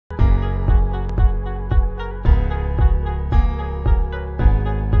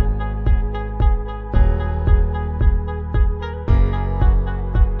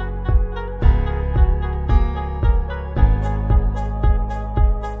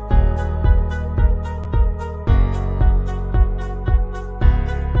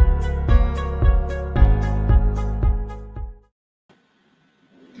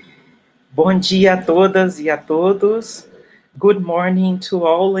Bom dia a todas e a todos. Good morning to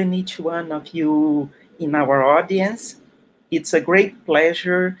all and each one of you in our audience. It's a great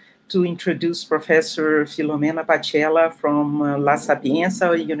pleasure to introduce Professor Filomena Pacella from La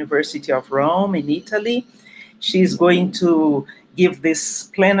Sapienza, University of Rome in Italy. She's going to give this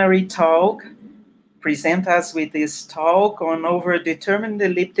plenary talk, present us with this talk on overdetermined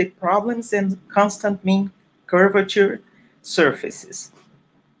elliptic problems and constant mean curvature surfaces.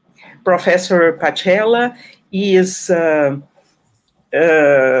 Professor Pacella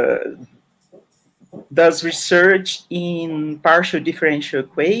does research in partial differential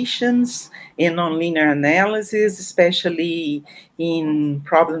equations and nonlinear analysis, especially in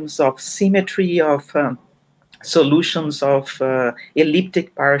problems of symmetry of solutions of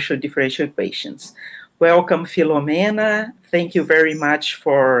elliptic partial differential equations. Welcome, Filomena. Thank you very much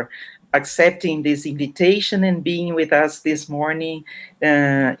for accepting this invitation and being with us this morning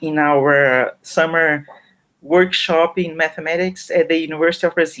in our summer workshop in mathematics at the University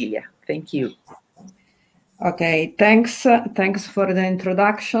of Brasilia. Thank you. Okay, thanks for the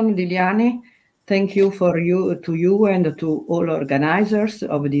introduction, Liliani. Thank you to you and to all organizers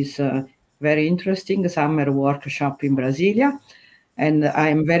of this very interesting summer workshop in Brasilia. And I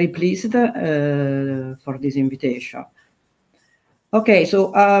am very pleased for this invitation. Okay,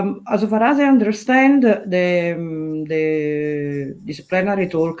 so as far as I understand, this plenary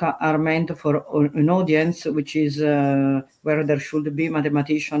talk are meant for an audience which is where there should be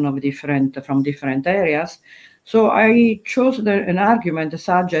mathematicians from different areas. So I chose an argument, a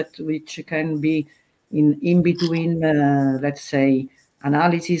subject which can be in between, let's say,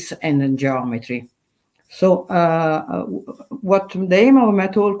 analysis and geometry. So what the aim of my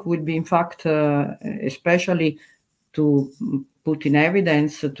talk would be, in fact, especially to put in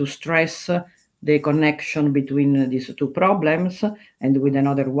evidence, to stress the connection between these two problems and with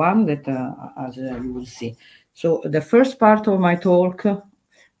another one that, as you will see. So the first part of my talk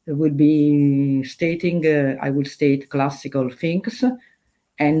will be stating, I will state classical things,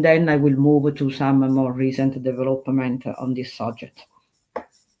 and then I will move to some more recent development on this subject.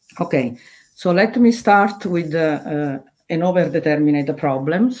 Okay, so let me start with an overdetermined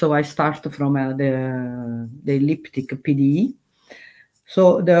problem. So I start from the elliptic PDE.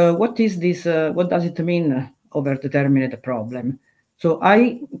 So what is this? What does it mean, overdetermined problem? So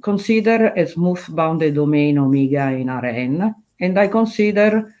I consider a smooth bounded domain omega in Rn, and I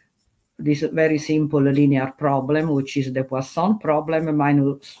consider this very simple linear problem, which is the Poisson problem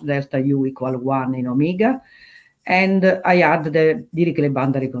minus delta u equal 1 in omega, and I add the Dirichlet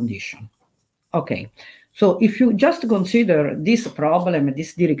boundary condition. Okay, so if you just consider this problem,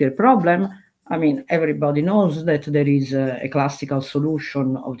 this Dirichlet problem, I mean, everybody knows that there is a classical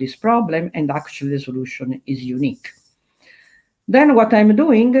solution of this problem, and actually the solution is unique. Then what I'm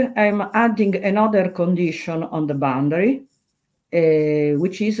doing, I'm adding another condition on the boundary,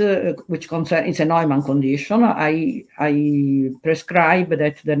 which is a Neumann condition. I prescribe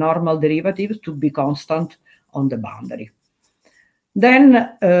that the normal derivatives to be constant on the boundary. Then,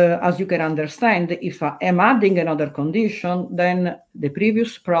 as you can understand, if I am adding another condition, then the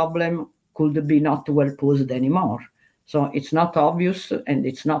previous problem could be not well posed anymore. So it's not obvious and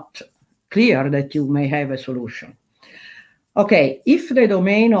it's not clear that you may have a solution. Okay, if the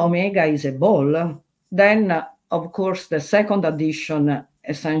domain omega is a ball, then of course the second addition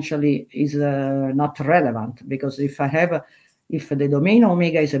essentially is not relevant, because if the domain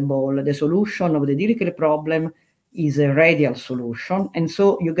omega is a ball, the solution of the Dirichlet problem is a radial solution, and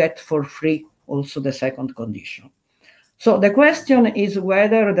so you get for free also the second condition. So the question is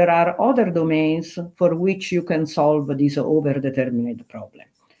whether there are other domains for which you can solve this overdetermined problem.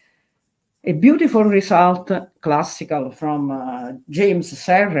 A beautiful result, classical, from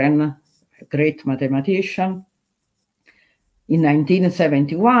J.Serrin, a great mathematician, in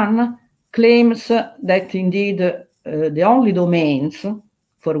 1971, claims that indeed the only domains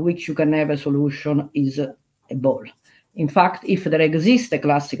for which you can have a solution is a ball. In fact, if there exists a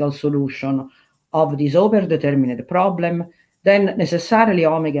classical solution of this overdetermined problem, then necessarily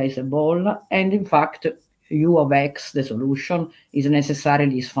omega is a ball, and in fact, u of x, the solution, is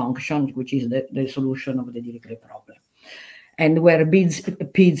necessarily this function, which is the solution of the Dirichlet problem. And where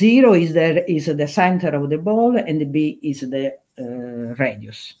P0 is the center of the ball, and B is the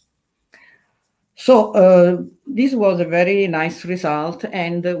radius. So this was a very nice result,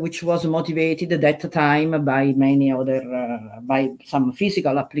 and which was motivated at that time by many other, by some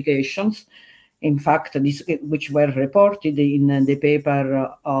physical applications. In fact, which were reported in the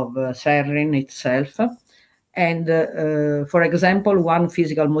paper of Serrin itself. And for example, one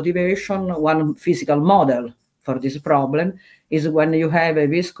physical motivation, one physical model for this problem is when you have a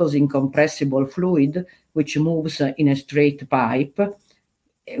viscous incompressible fluid which moves in a straight pipe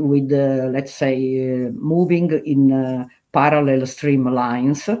with, let's say, moving in parallel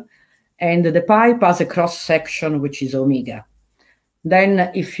streamlines, and the pipe has a cross-section which is omega.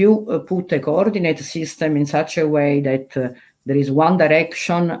 Then if you put a coordinate system in such a way that there is one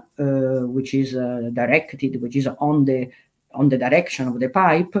direction which is directed, which is on the direction of the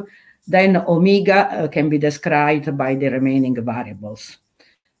pipe, then omega can be described by the remaining variables.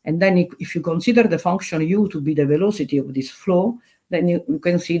 And then if you consider the function u to be the velocity of this flow, then you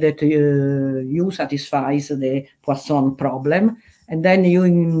can see that u satisfies the Poisson problem. And then you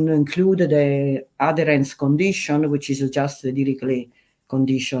include the adherence condition, which is just the Dirichlet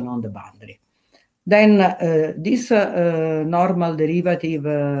condition on the boundary. Then this normal derivative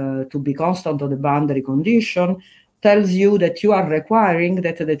to be constant on the boundary condition tells you that you are requiring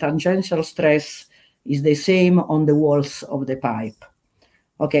that the tangential stress is the same on the walls of the pipe.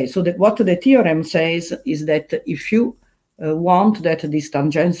 Okay, so what the theorem says is that if you want that this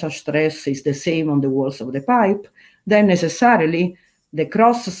tangential stress is the same on the walls of the pipe, then necessarily the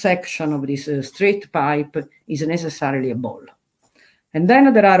cross-section of this straight pipe is necessarily a ball. And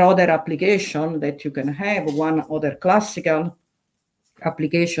then there are other applications that you can have. One other classical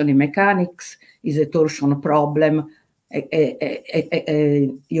application in mechanics is a torsion problem.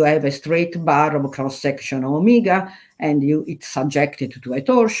 You have a straight bar of cross-section omega, and it's subjected to a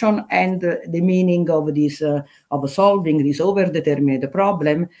torsion. And the meaning of this of solving this overdetermined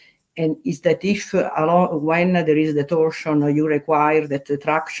problem and is that if when there is the torsion, you require that the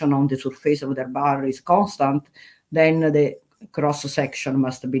traction on the surface of the bar is constant, then the cross-section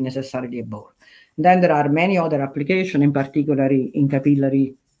must be necessarily a ball. Then there are many other applications, in particular in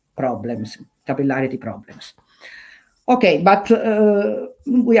capillarity problems. Okay, but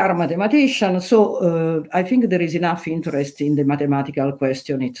we are mathematicians, so I think there is enough interest in the mathematical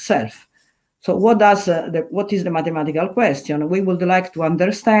question itself. So what is the mathematical question? We would like to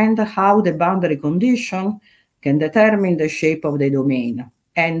understand how the boundary condition can determine the shape of the domain,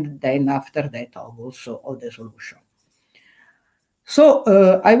 and then after that also of the solution. So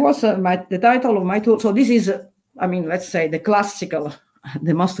the title of my talk, so this is, I mean, let's say the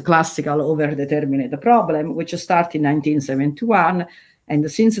most classical overdetermined problem, which started in 1971, and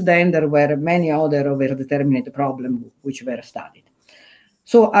since then there were many other overdetermined problems which were studied.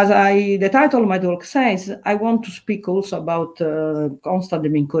 So as the title of my talk says, I want to speak also about constant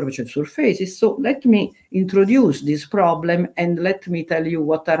mean curvature surfaces. So let me introduce this problem and let me tell you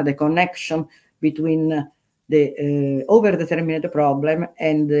what are the connections between the overdetermined problem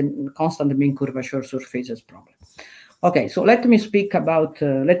and the constant mean curvature surfaces problem. Okay, so let me speak about,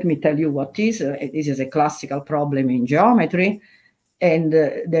 let me tell you what is. This is a classical problem in geometry. And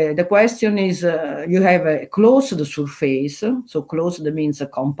the question is, you have a closed surface, so closed means a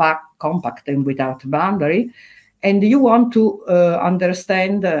compact and without boundary, and you want to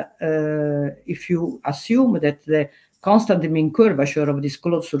understand if you assume that the constant mean curvature of this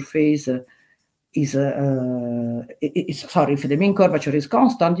closed surface if the mean curvature is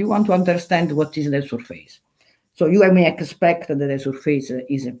constant, you want to understand what is the surface. So you may expect that the surface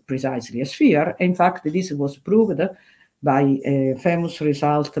is precisely a sphere. In fact, this was proved by a famous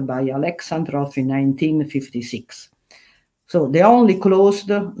result by Aleksandrov in 1956. So the only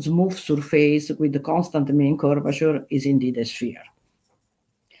closed smooth surface with the constant mean curvature is indeed a sphere.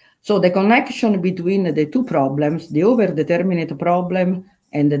 So the connection between the two problems, the overdetermined problem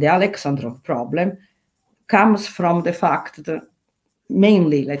and the Aleksandrov problem, comes from the fact that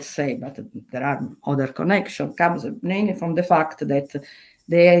mainly, let's say, but there are other connections, comes mainly from the fact that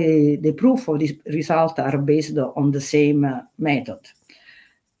the proof of this result are based on the same method.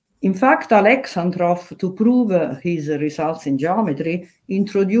 In fact, Aleksandrov, to prove his results in geometry,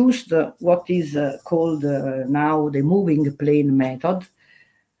 introduced what is called now the moving plane method,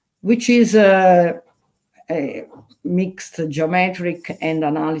 which is a mixed geometric and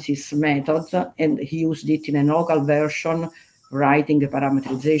analysis method, and he used it in a local version, writing a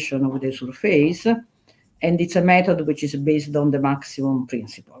parametrization of the surface. And it's a method which is based on the maximum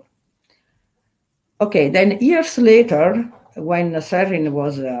principle. Okay, then years later, when Serrin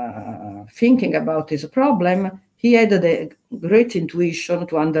was thinking about this problem, he had the great intuition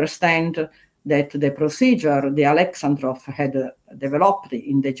to understand that the procedure the Aleksandrov had developed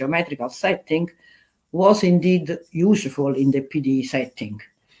in the geometrical setting was indeed useful in the PDE setting.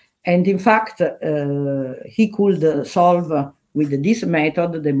 And in fact, he could solve with this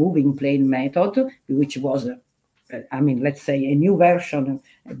method, the moving plane method, which was, let's say a new version,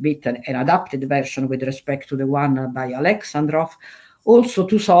 a bit an adapted version with respect to the one by Aleksandrov, also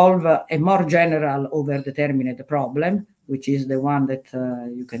to solve a more general overdetermined problem, which is the one that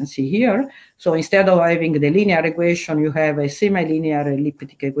you can see here. So instead of having the linear equation, you have a semi-linear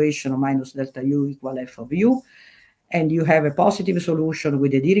elliptic equation minus delta u equal f of u, and you have a positive solution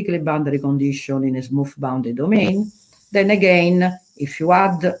with a Dirichlet boundary condition in a smooth bounded domain. Then again, if you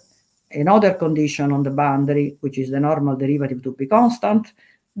add another condition on the boundary, which is the normal derivative to be constant,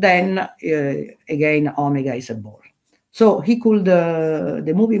 then again, omega is a ball. So he could,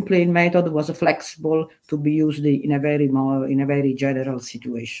 the moving plane method was flexible to be used in a very general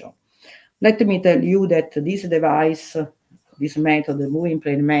situation. Let me tell you that this device, this method, the moving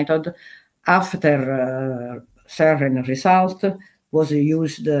plane method, after Serrin result, was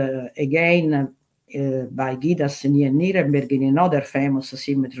used again by Gidas and Nirenberg in another famous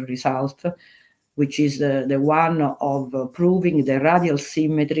symmetry result, which is the one of proving the radial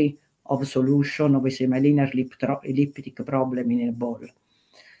symmetry of solution of a semi-linear elliptic problem in a ball.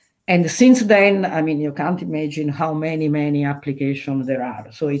 And since then, I mean, you can't imagine how many applications there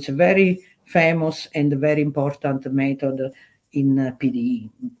are. So it's a very famous and very important method in PDE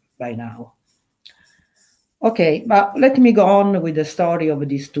by now. Okay, but let me go on with the story of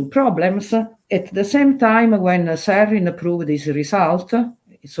these two problems. At the same time, when Serrin proved this result,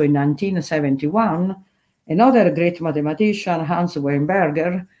 so in 1971, another great mathematician, Hans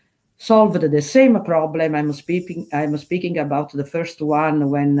Weinberger, solved the same problem. I'm speaking about the first one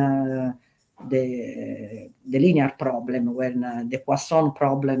when the linear problem, when the Poisson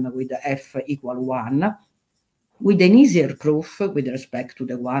problem with f equal 1, with an easier proof with respect to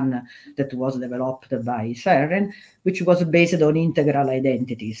the one that was developed by Serrin, which was based on integral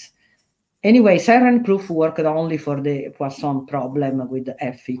identities. Anyway, Serrin proof worked only for the Poisson problem with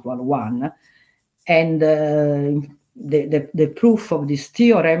f equal 1. And the proof of this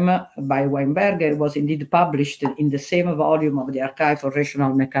theorem by Weinberger was indeed published in the same volume of the Archive for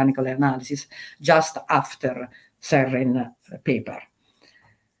Rational Mechanical Analysis just after Serrin paper.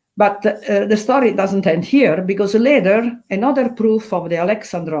 But the story doesn't end here, because later another proof of the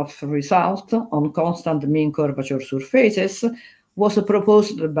Aleksandrov result on constant mean curvature surfaces was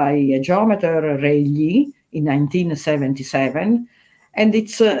proposed by a geometer, Rayleigh, in 1977. And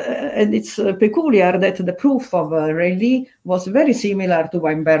it's peculiar that the proof of Rayleigh was very similar to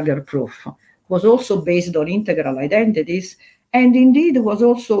Weinberger proof, was also based on integral identities, and indeed was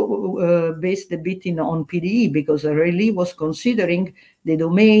also based a bit on PDE, because Rayleigh was considering the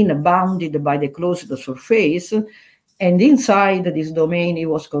domain bounded by the closed surface, and inside this domain he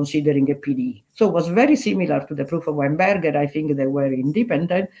was considering a PDE. So it was very similar to the proof of Weinberger. I think they were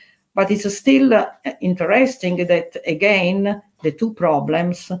independent, but it's still interesting that, again, the two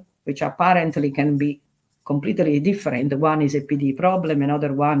problems, which apparently can be completely different, one is a PDE problem,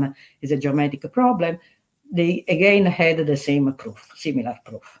 another one is a geometric problem, they again had the same proof, similar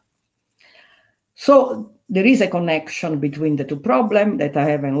proof. So there is a connection between the two problems that I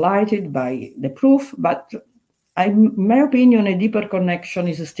have enlightened by the proof, but in my opinion, a deeper connection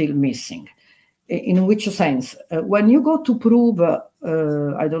is still missing. In which sense? When you go to prove,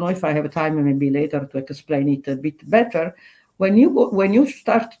 I don't know if I have time, maybe later to explain it a bit better. When you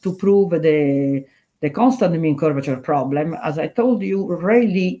start to prove the constant mean curvature problem, as I told you,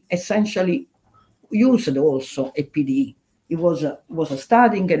 Rayleigh essentially used also a PDE. He was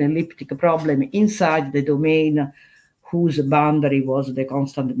studying an elliptic problem inside the domain whose boundary was the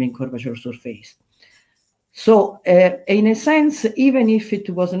constant mean curvature surface. So in a sense, even if it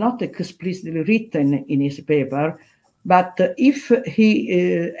was not explicitly written in his paper, but if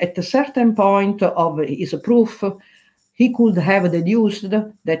he, at a certain point of his proof, he could have deduced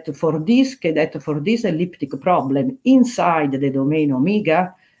that for this elliptic problem inside the domain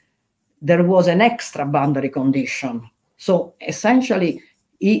omega, there was an extra boundary condition. So essentially,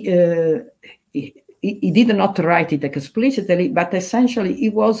 he did not write it explicitly, but essentially he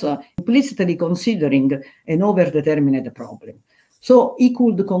was implicitly considering an overdetermined problem. So he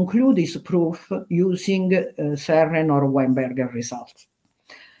could conclude his proof using Serrin or Weinberger results.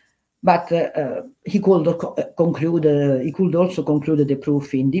 But he could also conclude the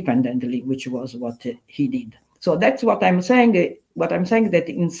proof independently, which was what he did. So that's what I'm saying. What I'm saying that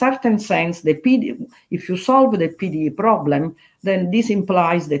in certain sense, if you solve the PDE problem, then this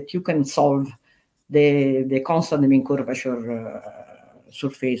implies that you can solve the constant mean curvature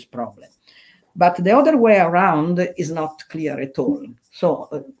surface problem. But the other way around is not clear at all. So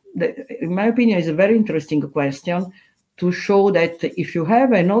in my opinion, it's a very interesting question to show that if you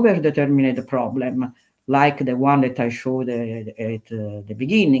have an overdetermined problem, like the one that I showed at the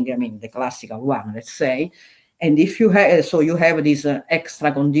beginning, I mean, the classical one, let's say, and if you have, so you have this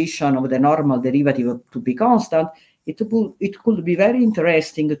extra condition of the normal derivative to be constant, it could be very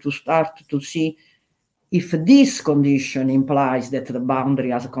interesting to start to see if this condition implies that the boundary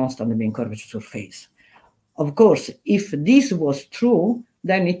has a constant mean curvature surface. Of course, if this was true,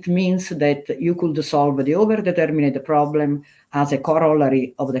 then it means that you could solve the overdetermined problem as a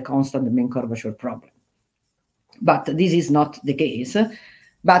corollary of the constant mean curvature problem. But this is not the case.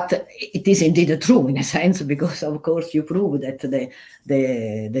 But it is indeed true in a sense, because of course you prove that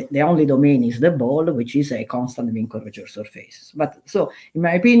the only domain is the ball, which is a constant mean curvature surface. But so, in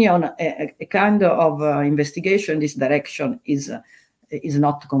my opinion, a kind of investigation in this direction is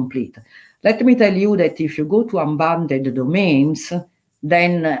not complete. Let me tell you that if you go to unbounded domains,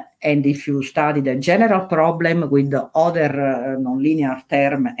 then, and if you study the general problem with the other nonlinear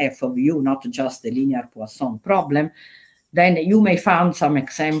term f of u, not just the linear Poisson problem, then you may find some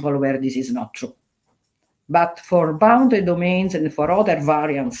example where this is not true. But for bounded domains and for other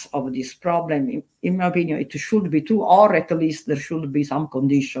variants of this problem, in my opinion, it should be true, or at least there should be some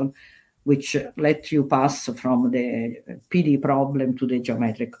condition which let you pass from the PD problem to the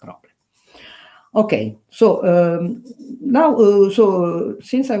geometric problem. Okay, so now,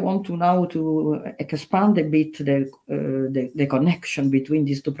 since I want to now to expand a bit the connection between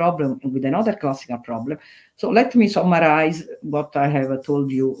these two problems with another classical problem, so let me summarize what I have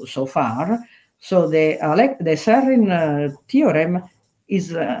told you so far. So the Serrin theorem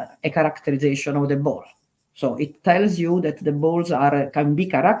is a characterization of the ball. So it tells you that the balls can be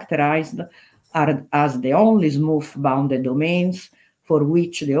characterized as the only smooth bounded domains for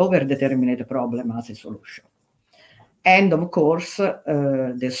which the overdetermined problem has a solution. And of course,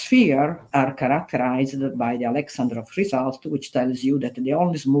 the sphere are characterized by the Aleksandrov result, which tells you that the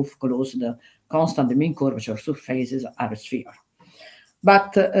only smooth closed constant mean curvature surfaces are a sphere.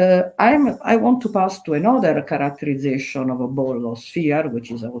 But I want to pass to another characterization of a ball or sphere,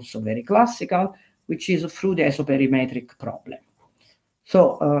 which is also very classical, which is through the isoperimetric problem.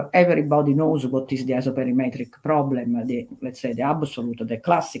 So everybody knows what is the isoperimetric problem, let's say the absolute, the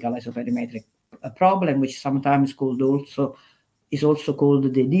classical isoperimetric problem, which sometimes is also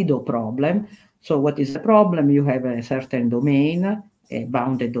called the Dido problem. So what is the problem? You have a certain domain, a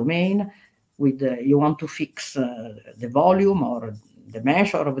bounded domain, with you want to fix the volume or the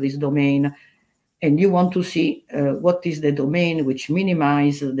measure of this domain, and you want to see what is the domain which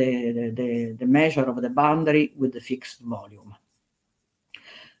minimizes the measure of the boundary with the fixed volume.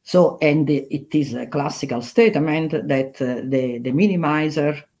 So, and it is a classical statement that the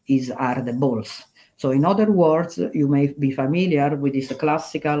minimizer are the balls. So in other words, you may be familiar with this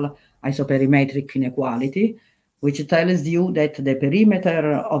classical isoperimetric inequality, which tells you that the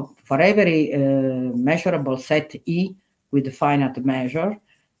perimeter for every measurable set E with finite measure,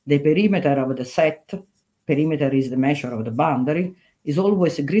 the perimeter of the set, perimeter is the measure of the boundary, is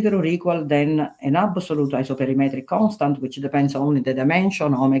always greater or equal than an absolute isoperimetric constant, which depends only on the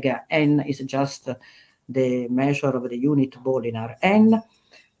dimension. Omega n is just the measure of the unit ball in Rn,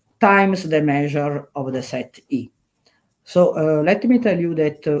 times the measure of the set E. So let me tell you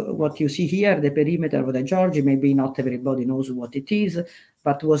that what you see here, the perimeter of the Giorgi, maybe not everybody knows what it is,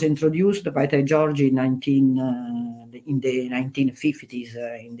 but was introduced by the Giorgi in the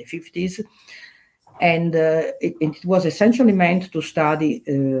 1950s, and it was essentially meant to study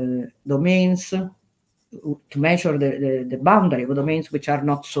domains, to measure the boundary of domains which are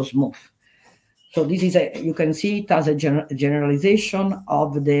not so smooth. So this is you can see it as a generalization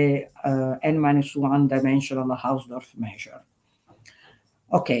of the n-1 dimensional Hausdorff measure.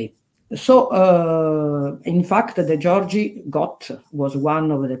 Okay, so in fact, the Giorgi was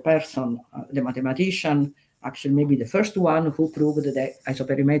one of the person, the mathematician, actually maybe the first one who proved the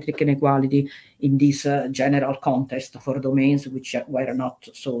isoperimetric inequality in this general context for domains which were not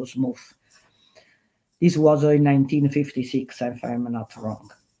so smooth. This was in 1956, if I'm not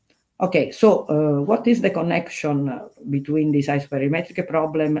wrong. Okay, so what is the connection between this isoperimetric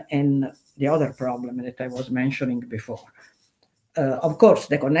problem and the other problem that I was mentioning before? Of course,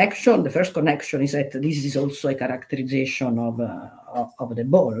 the first connection is that this is also a characterization of the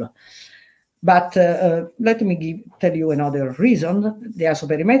ball. But let me tell you another reason. The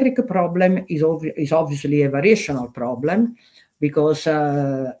isoperimetric problem is obviously a variational problem, because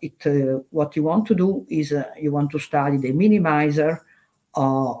what you want to do is you want to study the minimizer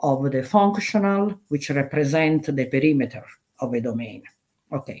of the functional which represent the perimeter of a domain.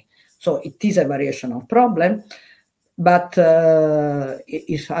 Okay, so it is a variational problem, but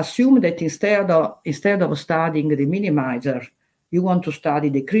it's assumed that instead of studying the minimizer, you want to study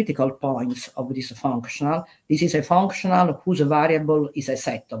the critical points of this functional. This is a functional whose variable is a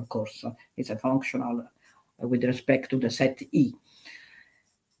set, of course. It's a functional with respect to the set E.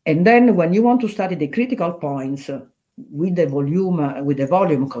 And then when you want to study the critical points with the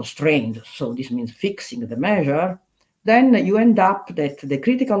volume constrained, so this means fixing the measure, then you end up that the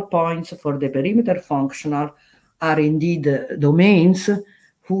critical points for the perimeter functional are indeed domains,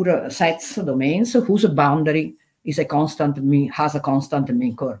 domains whose boundary is has a constant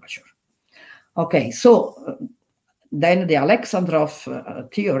mean curvature. Okay, so then the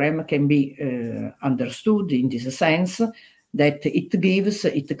Aleksandrov theorem can be understood in this sense that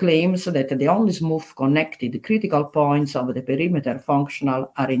it claims that the only smooth connected critical points of the perimeter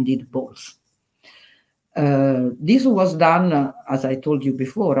functional are indeed balls. This was done, as I told you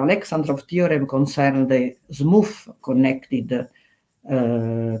before. Aleksandrov theorem concerned the smooth connected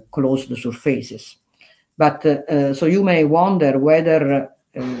closed surfaces. But so you may wonder whether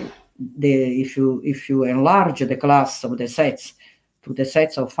if you enlarge the class of the sets to the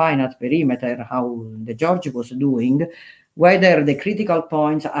sets of finite perimeter, how the George was doing, whether the critical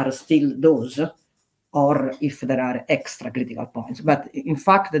points are still those, or if there are extra critical points. But in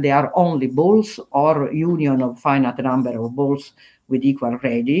fact, they are only balls or union of finite number of balls with equal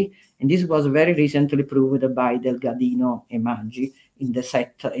radii. And this was very recently proved by Delgadino and Maggi in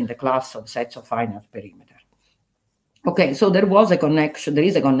the class of sets of finite perimeter. Okay, so there is a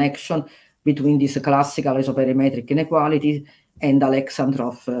connection between this classical isoperimetric inequality and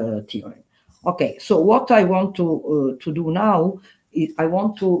Aleksandrov theorem. Okay, so what I want to do now is I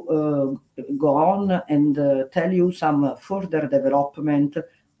want to go on and tell you some further development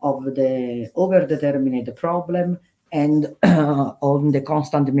of the overdetermined problem and on the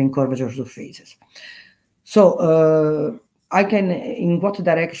constant mean curvature surfaces. So in what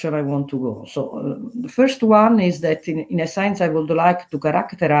direction I want to go. So the first one is that in a sense I would like to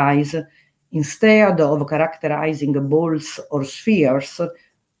characterize, instead of characterizing balls or spheres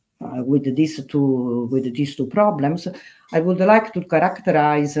with these two problems, I would like to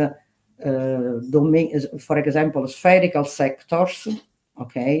characterize domains, for example, spherical sectors,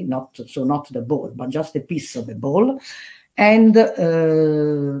 okay, not the ball, but just a piece of a ball, and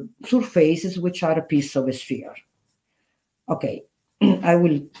surfaces which are a piece of a sphere. Okay, I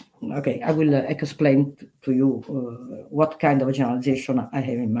will explain to you what kind of generalization I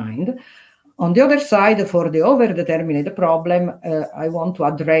have in mind. On the other side, for the overdetermined problem, I want to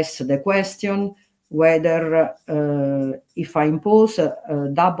address the question whether if I impose a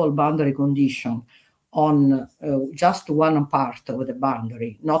double boundary condition on just one part of the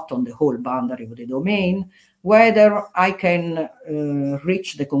boundary, not on the whole boundary of the domain, whether I can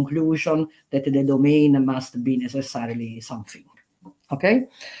reach the conclusion that the domain must be necessarily something. Okay?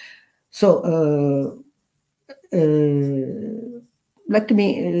 So let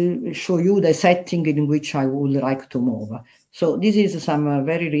me show you the setting in which I would like to move. So this is some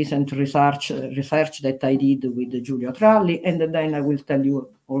very recent research that I did with Giulio Tralli, and then I will tell you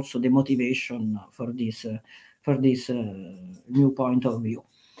also the motivation for this new point of view.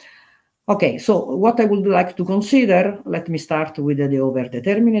 Okay, so what I would like to consider, let me start with the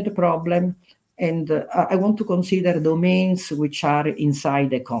overdetermined problem, and I want to consider domains which are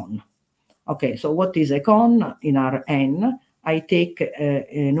inside a cone. Okay, so what is a cone in Rn? I take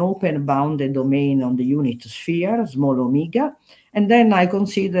an open bounded domain on the unit sphere, small omega, and then I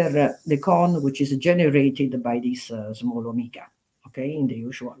consider the cone which is generated by this small omega, okay, in the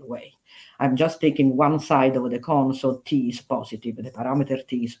usual way. I'm just taking one side of the cone, so t is positive, the parameter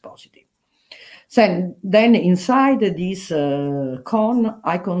t is positive. So then inside this cone,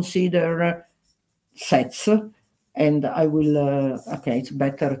 I consider sets, and I will, okay, it's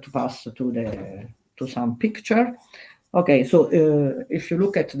better to pass to some picture. Okay, so if you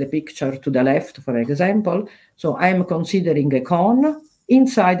look at the picture to the left, for example, so I'm considering a cone.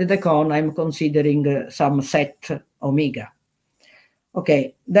 Inside the cone, I'm considering some set omega.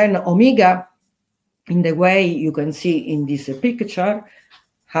 Okay, then omega, in the way you can see in this picture,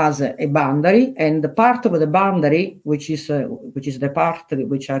 has a boundary, and the part of the boundary, which is the part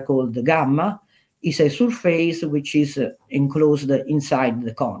which I call the gamma, is a surface which is enclosed inside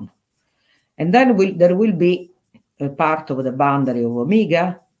the cone. And then there will be a part of the boundary of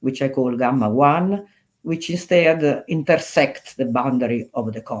omega, which I call gamma 1, which instead intersects the boundary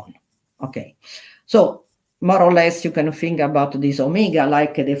of the cone. Okay, so more or less you can think about this omega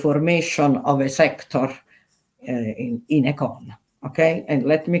like the formation of a sector in a cone. Okay, and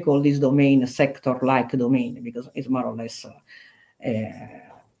let me call this domain a sector-like domain because it's more or less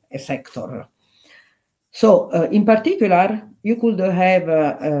a sector. So in particular, you could have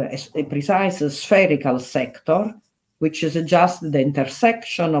a precise spherical sector, which is just the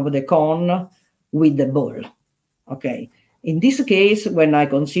intersection of the cone with the ball. Okay. In this case, when I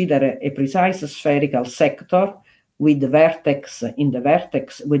consider a precise spherical sector, with the vertex in the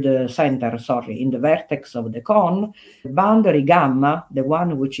vertex, with the center, sorry, in the vertex of the cone, the boundary gamma, the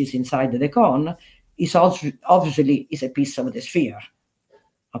one which is inside the cone, is obviously is a piece of the sphere.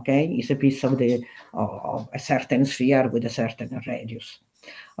 Okay, it's a piece of a certain sphere with a certain radius.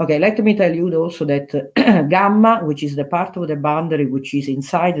 Okay, let me tell you also that gamma, which is the part of the boundary which is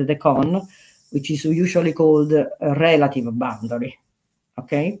inside the cone, which is usually called a relative boundary.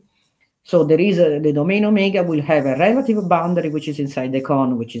 Okay, so there is the domain omega will have a relative boundary which is inside the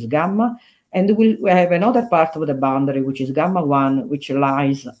cone, which is gamma, and we have another part of the boundary which is gamma 1, which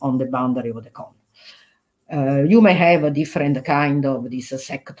lies on the boundary of the cone. You may have a different kind of these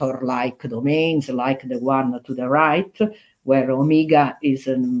sector-like domains, like the one to the right, where omega is,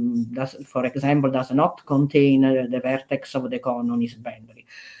 for example, does not contain the vertex of the cone on its boundary.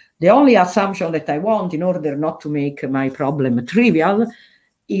 The only assumption that I want, in order not to make my problem trivial,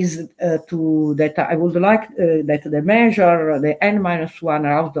 is that I would like that the measure, the n-1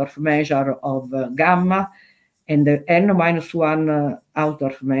 Hausdorff measure of gamma and the n-1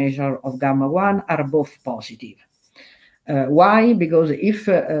 Hausdorff measure of gamma 1 are both positive. Why? Because if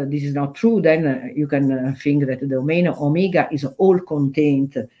this is not true, then you can think that the domain omega is all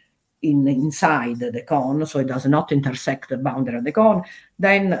contained inside the cone, so it does not intersect the boundary of the cone.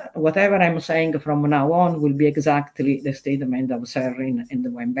 Then whatever I'm saying from now on will be exactly the statement of Serrin and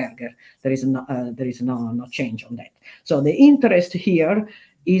Weinberger. There is no change on that. So the interest here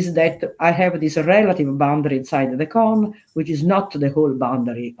is that I have this relative boundary inside the cone, which is not the whole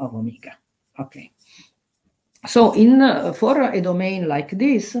boundary of omega. Okay. So for a domain like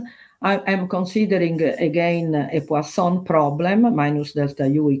this, I am considering again a Poisson problem, minus delta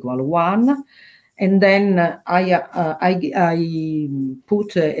u equal 1. And then I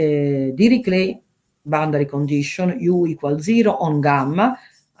put a Dirichlet boundary condition, u equals 0 on gamma.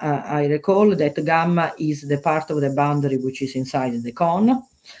 I recall that gamma is the part of the boundary which is inside the cone.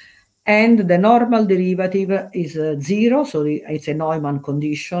 And the normal derivative is 0, so it's a Neumann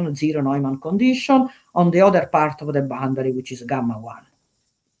condition, 0 Neumann condition, on the other part of the boundary, which is gamma 1.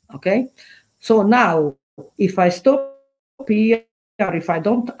 Okay, so now if I stop here, if I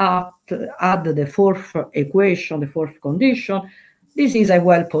don't add the fourth equation, the fourth condition, this is a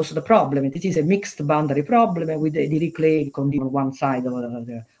well-posed problem. This is a mixed boundary problem with the Dirichlet condition on one side of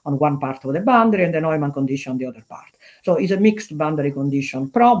on one part of the boundary and the Neumann condition on the other part. So it's a mixed boundary condition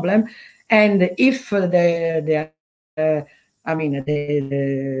problem, and if the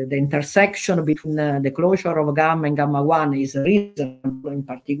intersection between the closure of gamma and gamma 1 is reasonable, in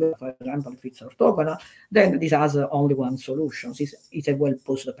particular, for example, if it's orthogonal, then this has only one solution. It's a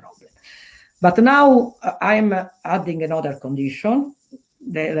well-posed problem. But now I'm adding another condition.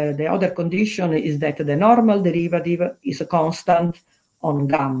 The other condition is that the normal derivative is a constant on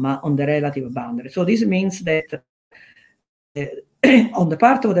gamma on the relative boundary. So this means that on the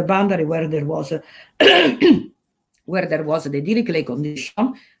part of the boundary where there was where there was the Dirichlet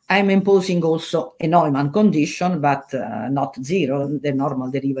condition, I'm imposing also a Neumann condition, but not 0. The normal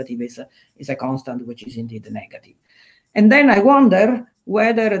derivative is a constant, which is indeed negative. And then I wonder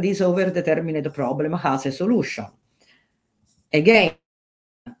whether this overdetermined problem has a solution. Again,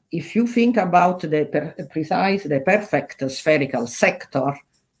 if you think about the perfect spherical sector,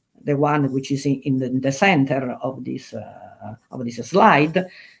 the one which is in the center of this slide,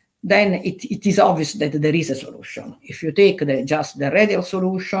 then it is obvious that there is a solution. If you take just the radial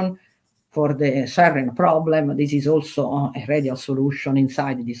solution for the Serrin problem, this is also a radial solution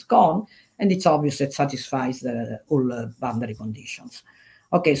inside this cone, and it's obvious it satisfies all boundary conditions.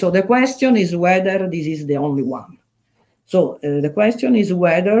 Okay, so the question is whether this is the only one. So the question is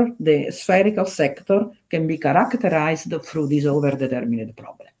whether the spherical sector can be characterized through this overdetermined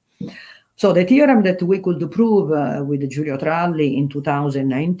problem. So the theorem that we could prove with Giulio Tralli in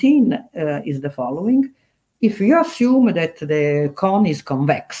 2019 is the following. If you assume that the cone is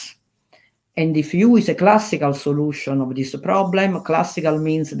convex, and if U is a classical solution of this problem, classical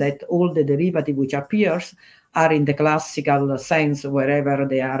means that all the derivative which appears are in the classical sense wherever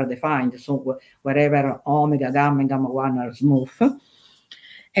they are defined, so wherever omega, gamma, and gamma 1 are smooth.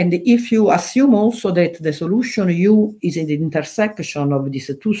 And if you assume also that the solution U is in the intersection of these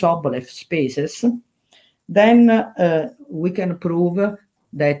two Sobolev spaces, then we can prove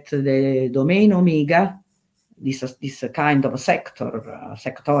that the domain omega, this kind of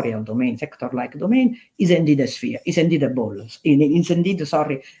sectorial domain, sector-like domain, is indeed a sphere, is indeed a ball. Is indeed,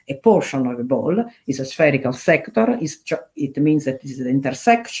 sorry, a portion of a ball, is a spherical sector. It means that this is the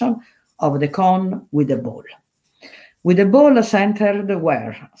intersection of the cone with the ball. With the ball centered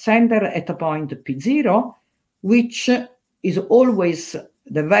where? Centered at a point P0, which is always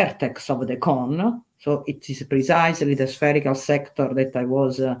the vertex of the cone. So it is precisely the spherical sector that I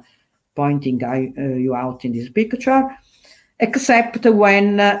was pointing you out in this picture, except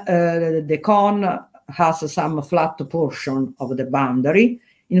when the cone has some flat portion of the boundary,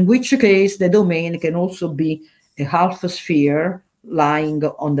 in which case the domain can also be a half sphere lying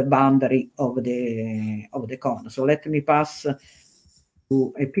on the boundary of the cone. So let me pass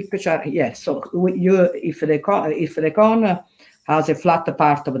to a picture. Yes, so if the cone has a flat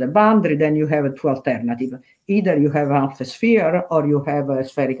part of the boundary, then you have two alternatives. Either you have half a sphere or you have a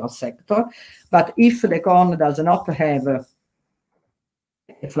spherical sector. But if the cone does not have a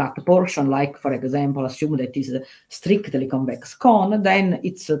flat portion, like, for example, assume that it is a strictly convex cone, then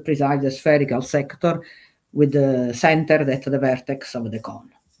it's precisely a spherical sector with the center at the vertex of the cone.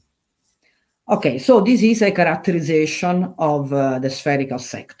 Okay, so this is a characterization of the spherical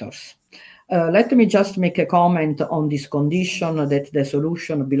sectors. Let me just make a comment on this condition that the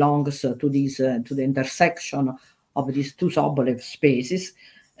solution belongs to the intersection of these two Sobolev spaces.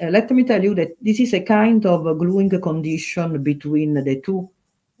 Let me tell you that this is a kind of gluing condition between the two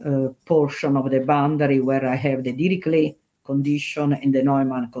portion of the boundary where I have the Dirichlet condition and the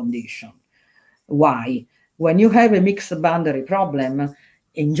Neumann condition. Why? When you have a mixed boundary problem,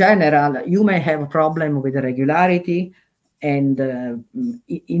 in general, you may have a problem with the regularity and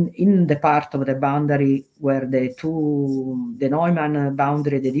in the part of the boundary where the Neumann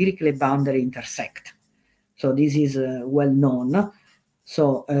boundary, the Dirichlet boundary intersect. So this is well known.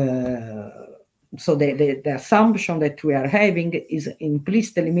 So the assumption that we are having is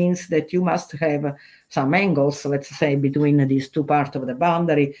implicitly means that you must have some angles, let's say, between these two parts of the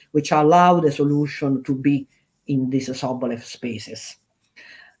boundary, which allow the solution to be in these Sobolev spaces.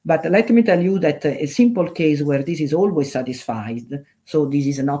 But let me tell you that a simple case where this is always satisfied, so this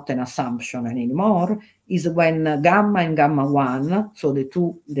is not an assumption anymore, is when gamma and gamma 1, so the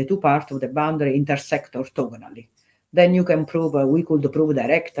two parts of the boundary intersect orthogonally. Then you can prove, we could prove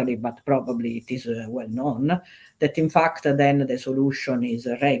directly, but probably it is well known, that in fact then the solution is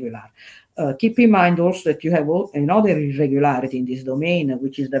regular. Keep in mind also that you have another irregularity in this domain,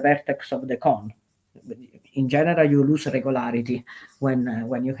 which is the vertex of the cone. In general, you lose regularity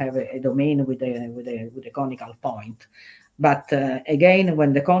when you have a domain with a conical point. But again,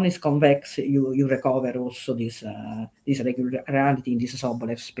 when the cone is convex, you recover also this regularity in these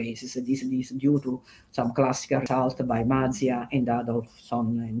Sobolev spaces. This is due to some classical result by Mazia and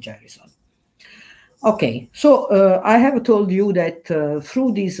Adolphson and Jerrison. Okay, so I have told you that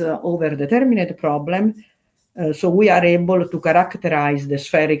through this overdetermined problem, so we are able to characterize the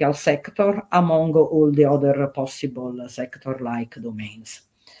spherical sector among all the other possible sector-like domains.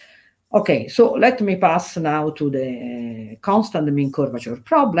 Okay, so let me pass now to the constant mean curvature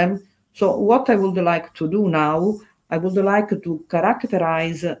problem. So what I would like to do now, I would like to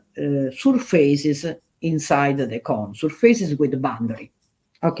characterize surfaces inside the cone, surfaces with boundary.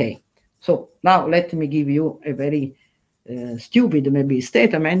 Okay, so now let me give you a very stupid maybe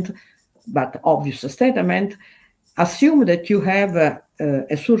statement, but obvious statement. Assume that you have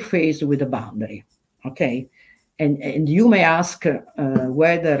a surface with a boundary, okay? And you may ask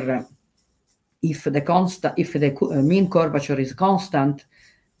whether if the mean curvature is constant,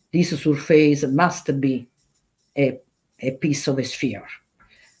 this surface must be a piece of a sphere.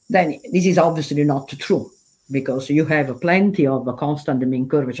 Then this is obviously not true, because you have plenty of constant mean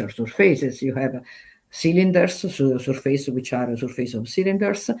curvature surfaces. You have cylinders, surfaces which are a surface of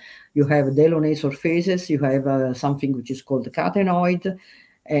cylinders. You have Delaunay surfaces. You have something which is called catenoid,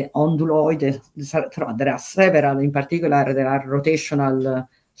 onduloid. There are several. In particular, there are rotational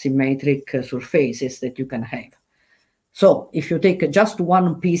symmetric surfaces that you can have. So if you take just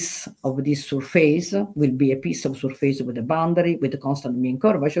one piece of this surface, will be a piece of surface with a boundary with a constant mean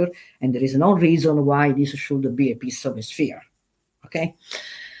curvature, and there is no reason why this should be a piece of a sphere. Okay.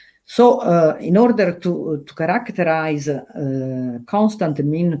 So in order to characterize constant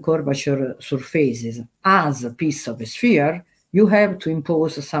mean curvature surfaces as a piece of a sphere, you have to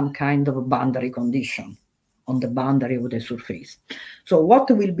impose some kind of boundary condition on the boundary of the surface. So what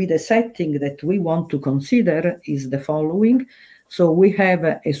will be the setting that we want to consider is the following. So we have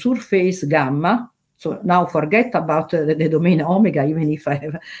a surface gamma. So now forget about the domain omega, even if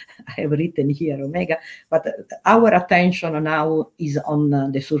I have written here omega, but our attention now is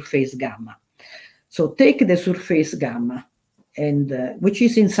on the surface gamma. So take the surface gamma, and which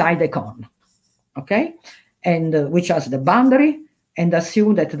is inside the cone, okay? And which has the boundary, and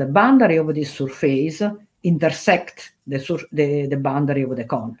assume that the boundary of this surface intersect the boundary of the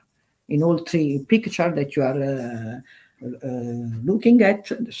cone. In all three pictures that you are looking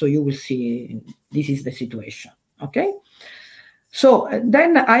at, so you will see this is the situation, okay? So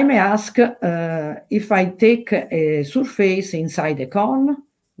then I may ask if I take a surface inside a cone,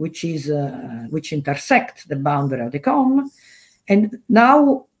 which intersects the boundary of the cone, and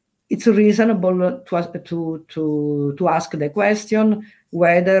now it's reasonable to ask the question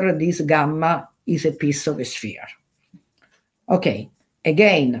whether this gamma is a piece of a sphere. Okay,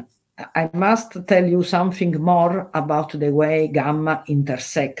 again, I must tell you something more about the way gamma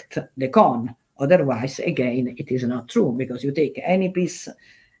intersect the cone. Otherwise, again, it is not true, because you take any piece,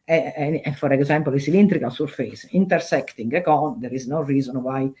 for example, a cylindrical surface intersecting a cone, there is no reason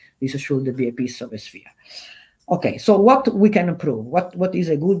why this should be a piece of a sphere. Okay, so what we can prove? What is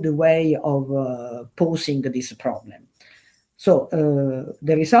a good way of posing this problem? So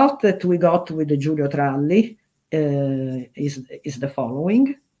the result that we got with the Giulio Tralli is the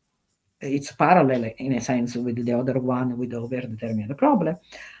following. It's parallel in a sense with the other one, with the overdetermined problem.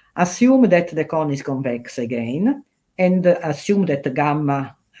 Assume that the cone is convex again, and assume that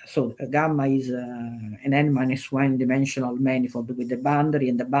gamma, so gamma is an n-1 dimensional manifold with the boundary,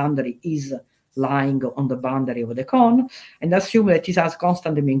 and the boundary is lying on the boundary of the cone, and assume that it has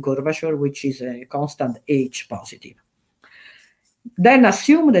constant mean curvature, which is a constant h positive. Then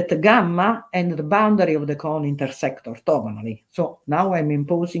assume that gamma and the boundary of the cone intersect orthogonally. So now I'm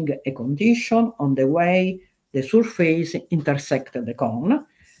imposing a condition on the way the surface intersects the cone.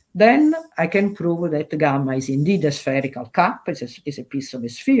 Then I can prove that gamma is indeed a spherical cup, is a piece of a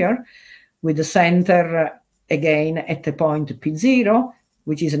sphere, with the center again at the point P0,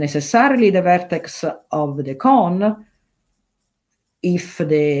 which is necessarily the vertex of the cone if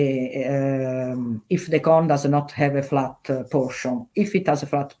the cone does not have a flat portion. If it has a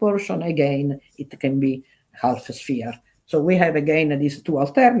flat portion, again, it can be half a sphere. So we have again these two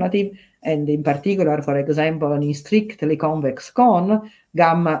alternatives, and in particular, for example, in a strictly convex cone,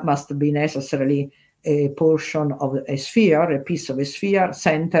 gamma must be necessarily a portion of a sphere, a piece of a sphere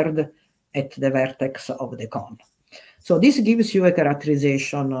centered at the vertex of the cone. So this gives you a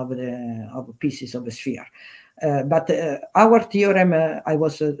characterization of pieces of a sphere. But our theorem, I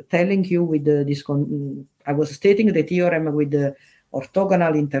was telling you with this, I was stating the theorem with the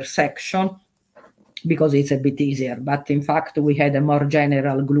orthogonal intersection because it's a bit easier. But in fact, we had a more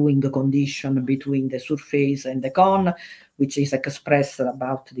general gluing condition between the surface and the cone, which is expressed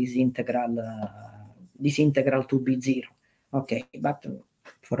about this integral to B0. Okay, but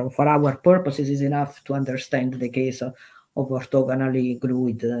for our purposes, is enough to understand the case of orthogonally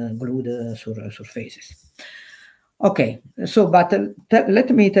glued surfaces. Okay, so but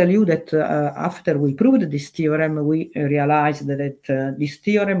let me tell you that after we proved this theorem, we realized that this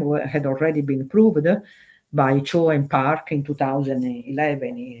theorem had already been proved by Cho and Park in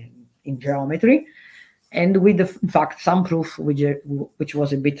 2011 in geometry, and with, in fact, some proof which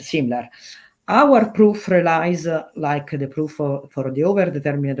was a bit similar. Our proof relies, like the proof for the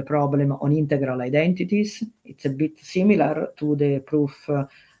overdetermined problem, on integral identities. It's a bit similar to the proof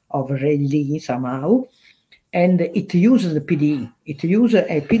of Rayleigh somehow. And it uses the PDE. It uses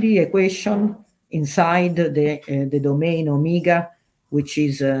a PDE equation inside the domain omega, which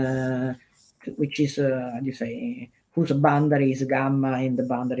is how do you say, whose boundary is gamma in the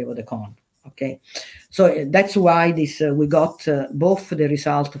boundary of the cone. Okay, so that's why we got both the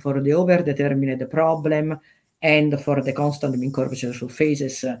result for the overdetermined problem and for the constant mean curvature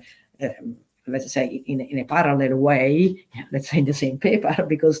surfaces. Let's say in a parallel way, let's say in the same paper,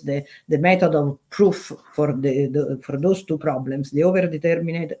 because the method of proof for those two problems, the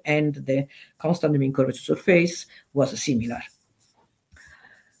overdetermined and the constant mean curvature surface, was similar.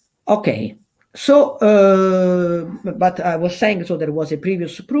 Okay, so but I was saying, so there was a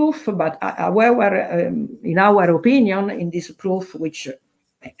previous proof, but however, in our opinion, in this proof, which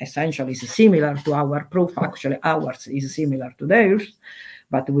essentially is similar to our proof, actually ours is similar to theirs,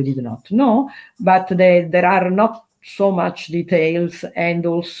 but we did not know. But there are not so much details, and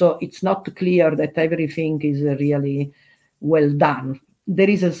also it's not clear that everything is really well done. There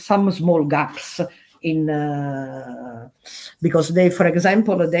is some small gaps in because they, for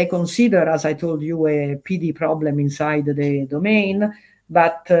example, they consider, as I told you, a PD problem inside the domain,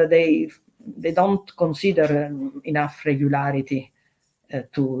 but they don't consider enough regularity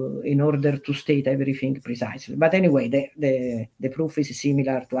in order to state everything precisely. But anyway, the proof is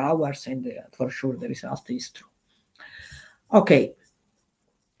similar to ours, and for sure the result is true. Okay.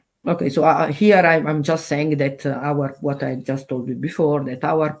 Okay, so here I'm just saying that what I just told you before, that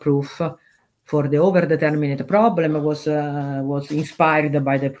our proof for the overdetermined problem was inspired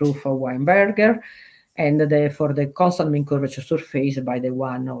by the proof of Weinberger, and for the constant mean curvature surface by the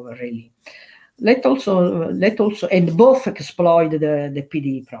one of Rayleigh. Let also, and both exploit the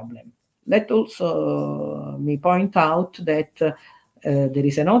PDE problem. let also me point out that there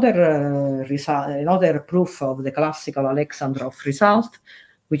is another proof of the classical Aleksandrov result,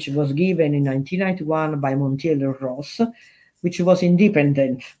 which was given in 1991 by Montiel and Ross, which was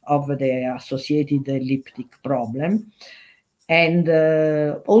independent of the associated elliptic problem. And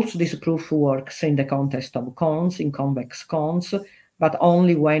also this proof works in the context of cones, in convex cones, but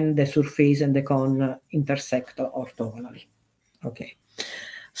only when the surface and the cone intersect orthogonally. Okay.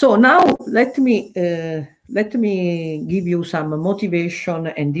 So now let me give you some motivation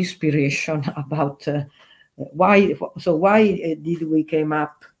and inspiration about why did we came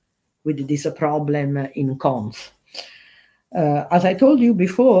up with this problem in cones. As I told you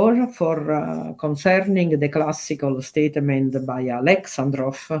before, for concerning the classical statement by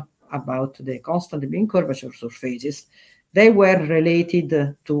Aleksandrov about the constant beam curvature surfaces, they were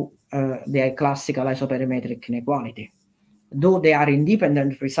related to the classical isoperimetric inequality. Though they are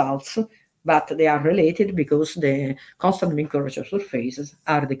independent results, but they are related because the constant beam curvature surfaces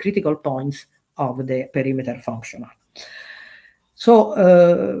are the critical points of the perimeter functional.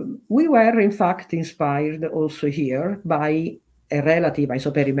 So we were in fact inspired also here by a relative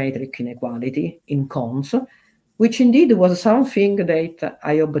isoperimetric inequality in cones, which indeed was something that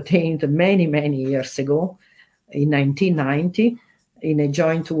I obtained many, many years ago in 1990 in a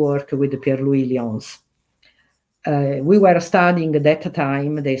joint work with Pierre-Louis Lyons. We were studying at that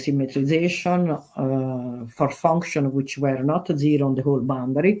time the symmetrization for functions which were not zero on the whole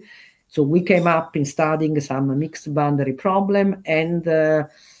boundary. So we came up in studying some mixed boundary problem, and to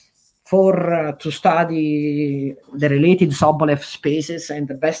study the related Sobolev spaces and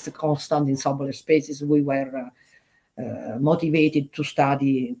the best constant in Sobolev spaces, we were motivated to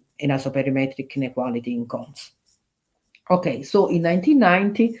study an isoperimetric inequality in cones. Okay, so in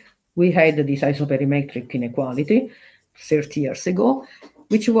 1990, we had this isoperimetric inequality 30 years ago,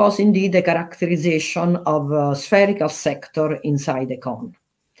 which was indeed a characterization of a spherical sector inside a cone.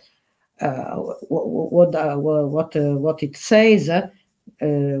 What it says,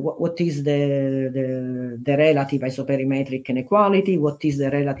 what is the relative isoperimetric inequality, what is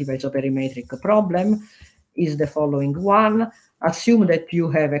the relative isoperimetric problem, is the following one. Assume that you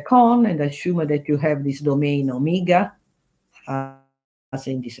have a cone and assume that you have this domain omega, as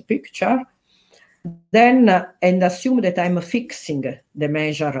in this picture, then and assume that I'm fixing the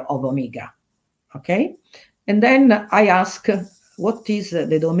measure of omega, okay? And then I ask, what is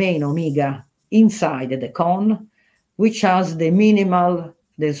the domain omega inside the cone, which has the minimal,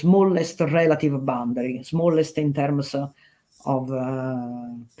 the smallest relative boundary, smallest in terms of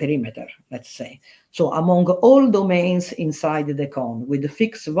perimeter, let's say. So among all domains inside the cone with the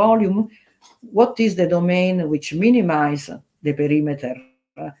fixed volume, what is the domain which minimizes the perimeter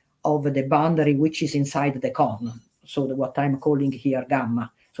of the boundary which is inside the cone? So what I'm calling here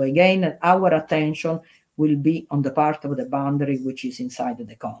gamma. So again, our attention will be on the part of the boundary which is inside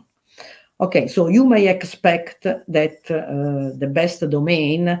the cone. Okay, so you may expect that the best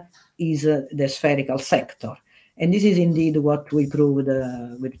domain is the spherical sector. And this is indeed what we proved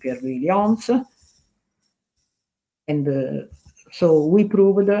with Pierre-Louis Lyons. And so we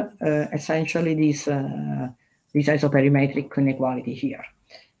proved essentially this isoperimetric inequality here,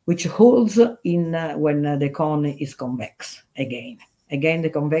 which holds in when the cone is convex again. Again, the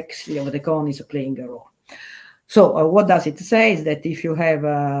convexity of the cone is playing a role. So what does it say is that if you have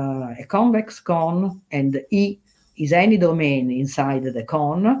a convex cone and E is any domain inside the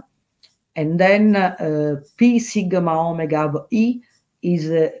cone, and then P sigma omega of E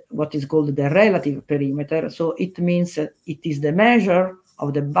is what is called the relative perimeter. So it means it is the measure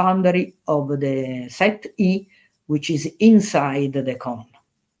of the boundary of the set E, which is inside the cone.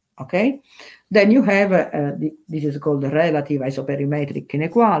 Okay, then you have this is called the relative isoperimetric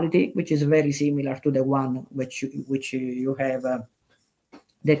inequality, which is very similar to the one which you have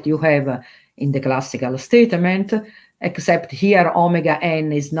that you have in the classical statement, except here omega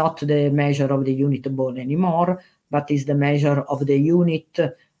n is not the measure of the unit ball anymore, but is the measure of the unit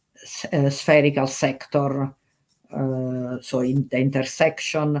spherical sector, so in the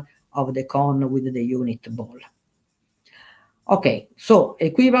intersection of the cone with the unit ball. Okay, so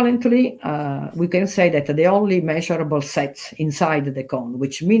equivalently, we can say that the only measurable sets inside the cone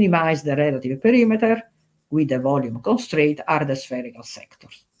which minimize the relative perimeter with the volume constraint are the spherical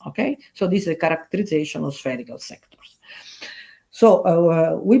sectors. Okay, so this is a characterization of spherical sectors.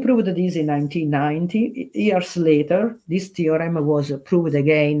 So we proved this in 1990. Years later, this theorem was proved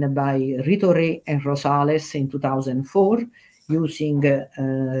again by Ritoré and Rosales in 2004 using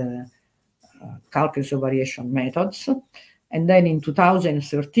calculus of variation methods. And then in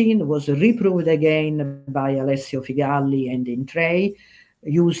 2013 was reproved again by Alessio Figalli and Intrei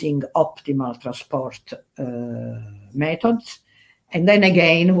using optimal transport methods. And then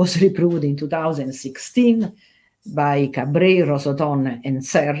again was reproved in 2016 by Cabret, Rosoton, and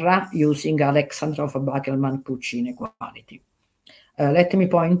Serra using Aleksandrov, Backelman, Pucci inequality. Let me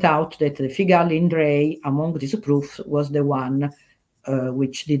point out that the Figalin-Drey among these proofs was the one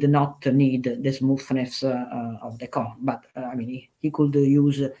which did not need the smoothness of the cone, but I mean, he could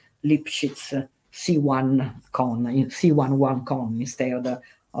use Lipschitz C1 cone, C11 cone instead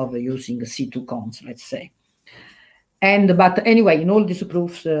of using C2 cones, let's say. But anyway, in all these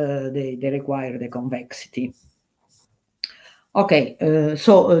proofs, they require the convexity. Okay,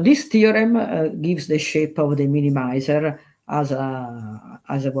 so this theorem gives the shape of the minimizer as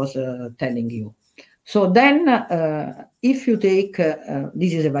I was telling you. So then, if you take,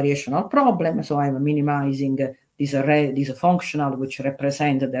 this is a variational problem, so I'm minimizing this functional which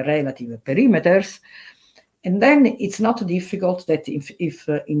represent the relative perimeters. And then it's not difficult that if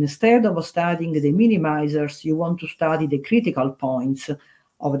instead of studying the minimizers, you want to study the critical points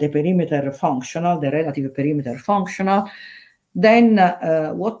of the perimeter functional, the relative perimeter functional, then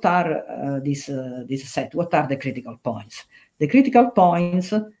what are this set? What are the critical points? The critical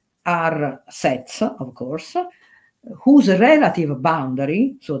points are sets, of course, whose relative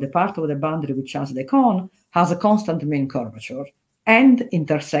boundary, so the part of the boundary which has the cone, has a constant mean curvature and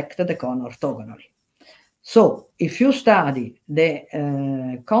intersect the cone orthogonally. So if you study the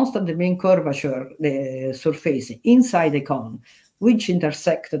constant mean curvature, the surface inside the cone, which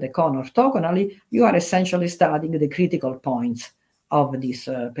intersect the cone orthogonally, you are essentially studying the critical points of this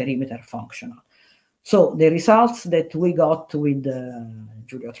perimeter functional. So the results that we got with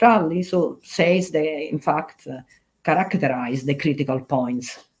Giulio Tralli says they in fact characterize the critical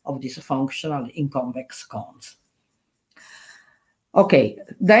points of this functional in convex cones. Okay,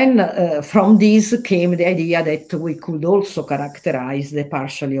 then from this came the idea that we could also characterize the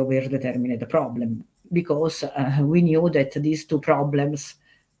partially overdetermined problem, because we knew that these two problems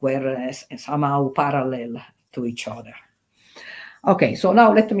were somehow parallel to each other. Okay, so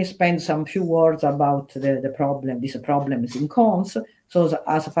now let me spend some few words about the problem, these problems in cones. So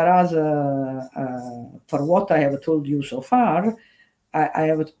as far as for what I have told you so far, I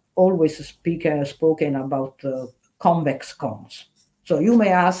have always spoken about convex cones. So you may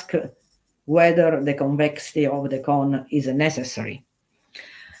ask whether the convexity of the cone is necessary.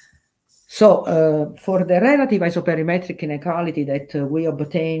 So for the relative isoperimetric inequality that we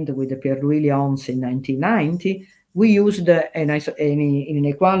obtained with the Pierre-Louis-Lyons in 1990, we used an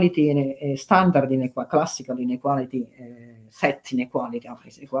inequality, a standard classical inequality, set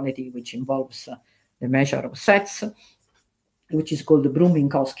inequality which involves the measure of sets, which is called the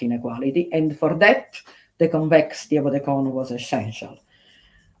Bloom-Minkowski inequality. And for that, the convexity of the cone was essential.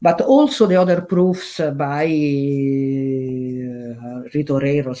 But also the other proofs by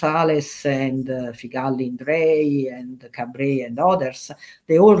Ritoré Rosales and Figalin-Drey and Cabret and others,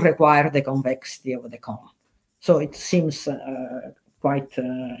 they all require the convexity of the cone. So it seems quite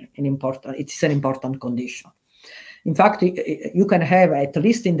it's an important condition. In fact, you can have, at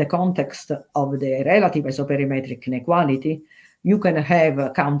least in the context of the relative isoperimetric inequality, you can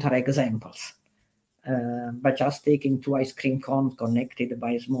have counterexamples by just taking two ice cream cones connected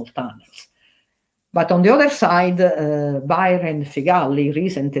by small tunnels. But on the other side, Bayer and Figalli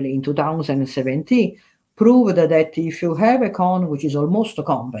recently in 2017 proved that if you have a cone which is almost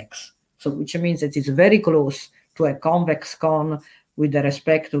convex, so which means that it's very close to a convex cone with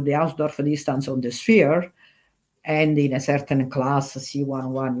respect to the Hausdorff distance on the sphere, and in a certain class,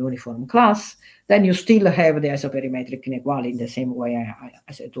 C11 uniform class, then you still have the isoperimetric inequality in the same way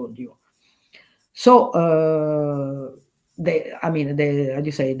as I told you. So,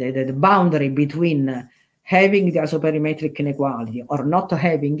 the boundary between having the isoperimetric inequality or not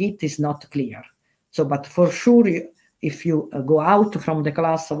having it is not clear. So, but for sure, if you go out from the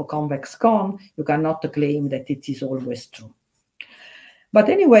class of a convex cone, you cannot claim that it is always true. But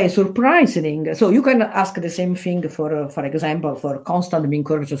anyway, surprisingly, so you can ask the same thing for example, for constant mean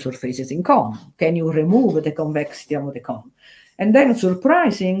curvature surfaces in cone. Can you remove the convexity of the cone? And then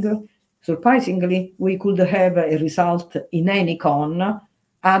surprisingly, we could have a result in any cone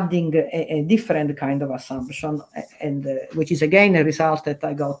adding a different kind of assumption, and which is again a result that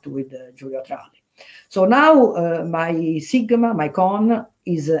I got with Giulio Tralli. So now my sigma, my cone,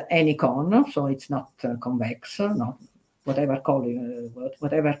 is any cone, so it's not convex, no, whatever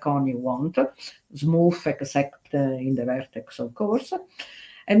cone you want, smooth except in the vertex, of course.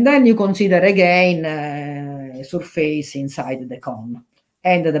 And then you consider again a surface inside the cone.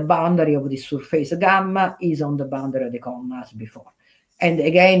 And the boundary of the surface gamma is on the boundary of the cone as before. And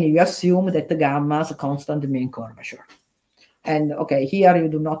again, you assume that the gamma has a constant mean curvature. And okay, here you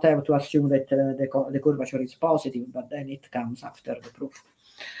do not have to assume that the curvature is positive, but then it comes after the proof.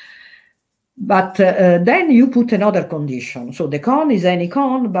 But then you put another condition. So the cone is any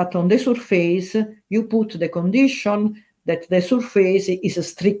cone, but on the surface, you put the condition that the surface is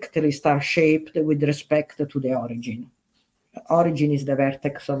strictly star-shaped with respect to the origin. Origin is the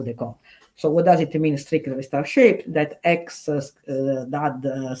vertex of the cone. So what does it mean strictly star-shaped? That x that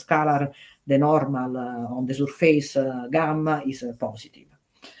scalar, the normal on the surface gamma is positive.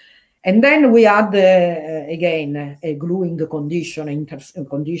 And then we add again a gluing condition,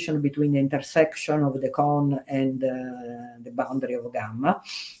 condition between the intersection of the cone and the boundary of gamma,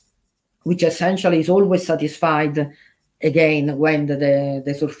 which essentially is always satisfied again when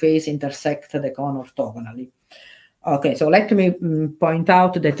the surface intersects the cone orthogonally. Okay, so let me point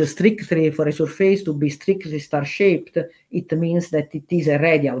out that strictly for a surface to be strictly star-shaped, it means that it is a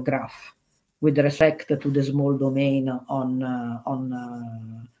radial graph with respect to the small domain on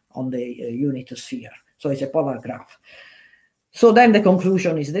the unit sphere. So it's a polar graph. So then the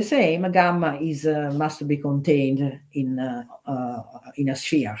conclusion is the same. Gamma is must be contained in a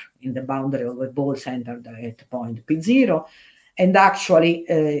sphere, in the boundary of a ball centered at point P0. And actually,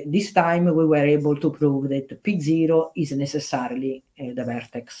 this time we were able to prove that P0 is necessarily the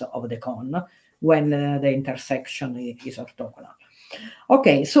vertex of the cone when the intersection is orthogonal.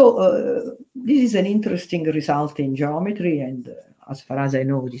 Okay, so this is an interesting result in geometry, and as far as I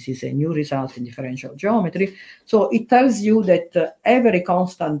know, this is a new result in differential geometry. So it tells you that every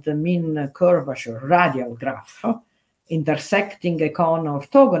constant mean curvature radial graph intersecting a cone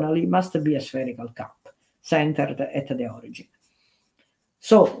orthogonally must be a spherical cup centered at the origin.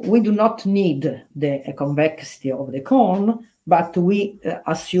 So we do not need the convexity of the cone, but we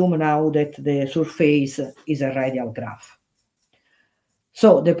assume now that the surface is a radial graph.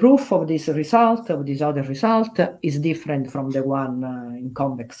 So the proof of this result, of this other result, is different from the one in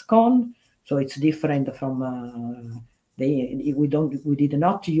convex cone. So it's different from we did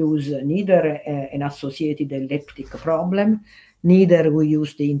not use neither an associated elliptic problem, neither we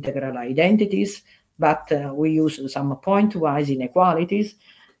used the integral identities, but we use some point-wise inequalities.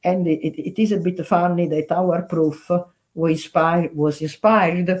 And it is a bit funny that our proof was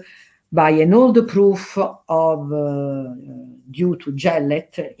inspired by an old proof of due to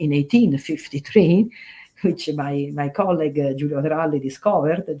Jellett in 1853, which my colleague Giulio Tralli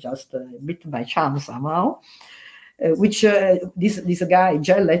discovered just a bit by chance somehow, which this guy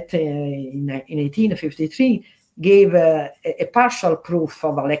Jellett in 1853 gave a partial proof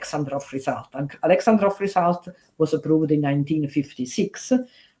of Aleksandrov result. And Aleksandrov result was proved in 1956,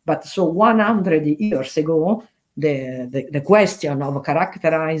 but so 100 years ago, the question of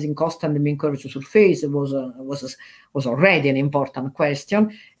characterizing constant mean curvature surface was already an important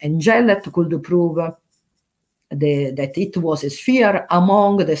question, and Jellett could prove that it was a sphere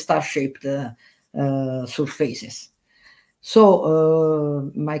among the star-shaped surfaces.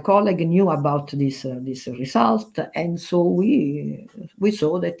 So my colleague knew about this result, and so we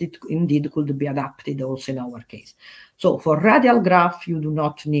saw that it indeed could be adapted also in our case. So for radial graph, you do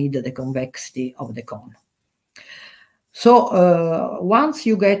not need the convexity of the cone. So once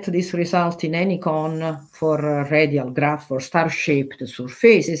you get this result in any cone for radial graph for star-shaped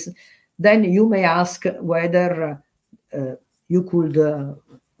surfaces, then you may ask whether you could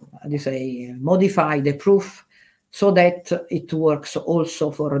modify the proof so that it works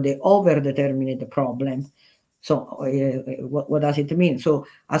also for the overdetermined problem. So what does it mean? So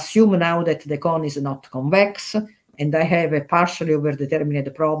assume now that the cone is not convex, and I have a partially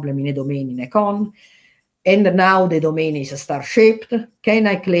overdetermined problem in a domain in a cone, and now the domain is star-shaped. Can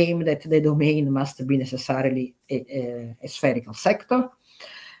I claim that the domain must be necessarily a spherical sector?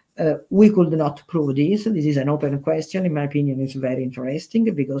 We could not prove this. This is an open question. In my opinion, it's very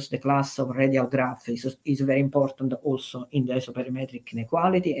interesting because the class of radial graph is very important also in the isoperimetric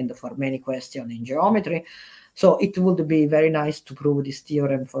inequality and for many questions in geometry. So it would be very nice to prove this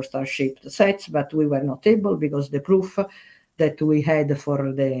theorem for star-shaped sets, but we were not able because the proof that we had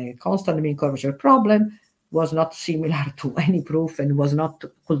for the constant mean curvature problem was not similar to any proof and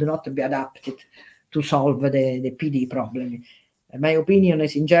could not be adapted to solve the PD problem. My opinion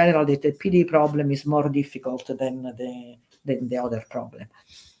is in general that the PD problem is more difficult than the other problem.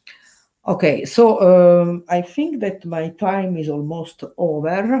 Okay, so I think that my time is almost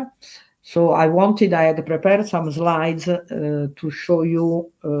over. So I had prepared some slides to show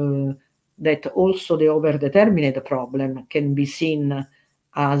you that also the overdetermined problem can be seen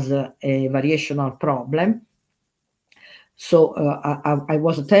as a variational problem. So I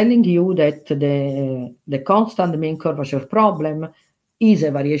was telling you that the constant mean curvature problem is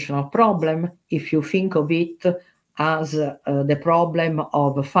a variational problem if you think of it as the problem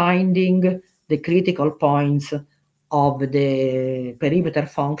of finding the critical points of the perimeter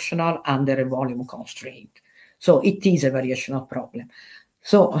functional under a volume constraint. So it is a variational problem.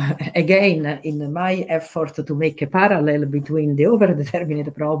 So again, in my effort to make a parallel between the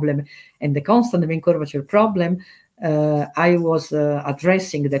overdetermined problem and the constant mean curvature problem, I was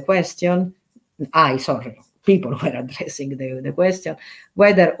addressing the question, people were addressing the question,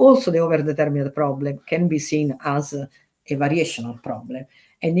 whether also the overdetermined problem can be seen as a variational problem.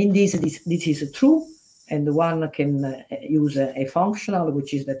 And in this is true, and one can use a functional,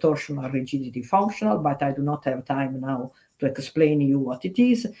 which is the torsional rigidity functional, but I do not have time now to explain you what it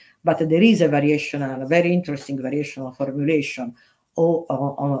is. But there is a variational, a very interesting variational formulation of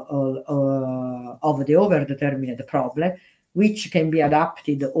the overdetermined problem, which can be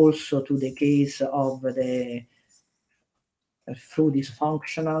adapted also to the case of the through this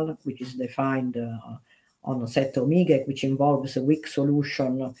functional, which is defined on set omega, which involves a weak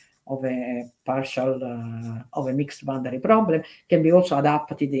solution of a partial of a mixed boundary problem, can be also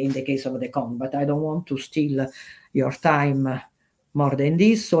adapted in the case of the cone. But I don't want to steal your time more than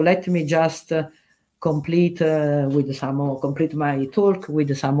this, so let me just complete my talk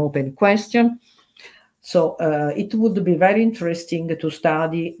with some open question. So it would be very interesting to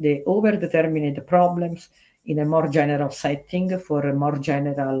study the overdetermined problems in a more general setting for a more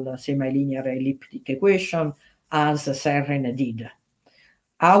general semi-linear elliptic equation, as Serrin did.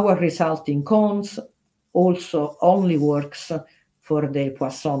 Our resulting cones also only works for the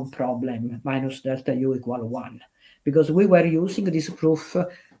Poisson problem, minus delta U equal 1, because we were using this proof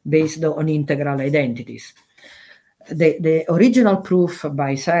based on integral identities. The original proof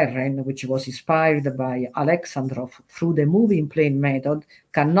by Serrin, which was inspired by Aleksandrov through the moving plane method,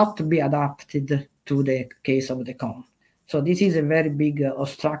 cannot be adapted to the case of the cone. So this is a very big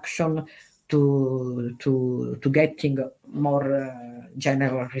obstruction to getting more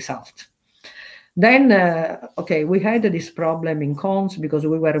general result. Then, okay, we had this problem in cones because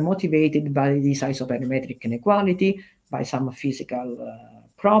we were motivated by this isoperimetric inequality, by some physical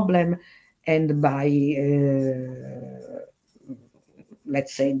problem, and by,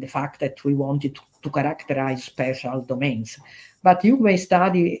 let's say, the fact that we wanted to characterize special domains. But you may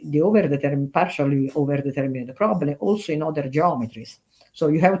study the partially overdetermined problem also in other geometries. So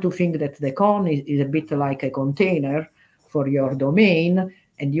you have to think that the cone is a bit like a container for your domain,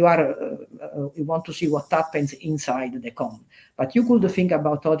 and you want to see what happens inside the cone. But you could think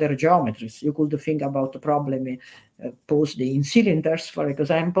about other geometries. You could think about the problem posed in cylinders, for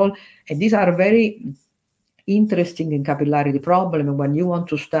example, and these are very interesting in capillarity problem when you want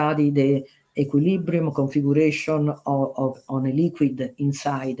to study the equilibrium configuration on a liquid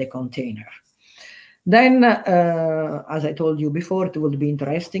inside a container. Then, as I told you before, it would be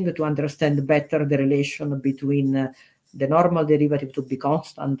interesting to understand better the relation between the normal derivative to be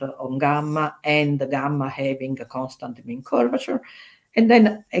constant on gamma and the gamma having a constant mean curvature. And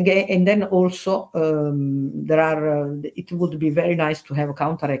then again, and then also it would be very nice to have a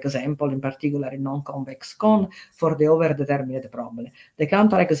counterexample, in particular in non-convex cone, for the overdetermined problem. The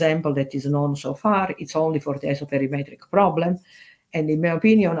counterexample that is known so far, it's only for the isoperimetric problem. And in my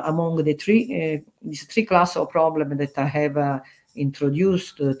opinion, among the these three classes of problems that I have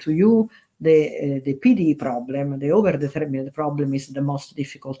introduced to you, the PD problem, the overdetermined problem, is the most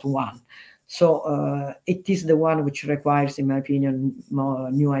difficult one. So it is the one which requires, in my opinion, more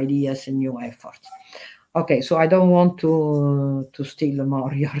new ideas and new efforts. Okay, so I don't want to steal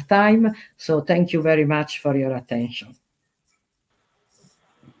more your time. So thank you very much for your attention.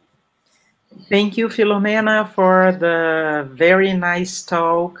 Thank you, Filomena, for the very nice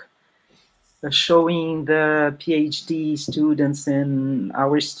talk, showing the PhD students and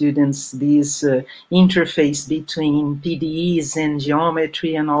our students this interface between PDEs and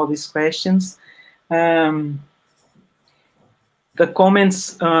geometry and all these questions. The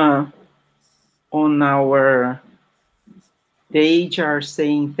comments on our page are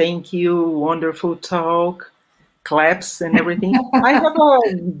saying, thank you, wonderful talk, claps and everything. I have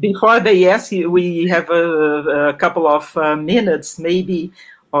before they ask you, we have a couple of minutes, maybe.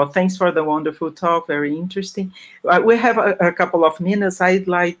 Oh, thanks for the wonderful talk, very interesting. We have a couple of minutes. I'd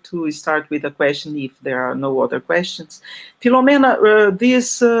like to start with a question if there are no other questions. Filomena,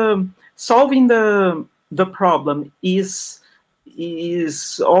 this solving the problem is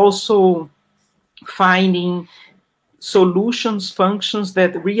also finding solutions, functions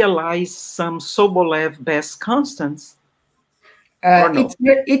that realize some Sobolev best constants? No?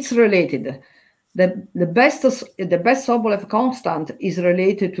 It's related. The best Sobolev constant is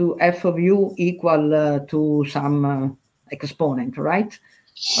related to f of u equal to some exponent, right?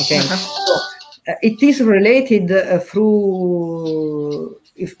 Okay. it is related through,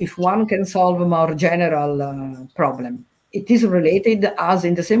 if one can solve a more general problem. It is related as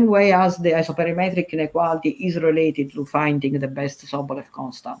in the same way as the isoperimetric inequality is related to finding the best Sobolev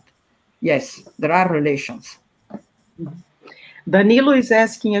constant. Yes, there are relations. Danilo is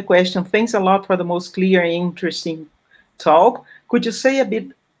asking a question. Thanks a lot for the most clear and interesting talk. Could you say a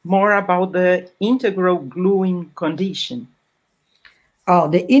bit more about the integral gluing condition? Oh,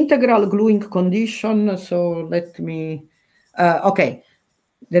 the integral gluing condition. So let me, okay.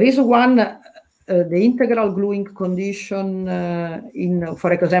 There is one, the integral gluing condition in,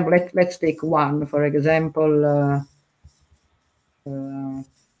 for example, let's take one, for example,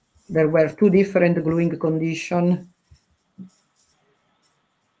 there were two different gluing conditions.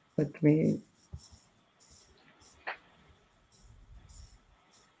 Let me,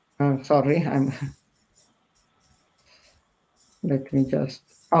 sorry, let me just,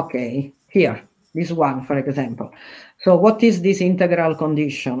 okay, here, this one, for example. So what is this integral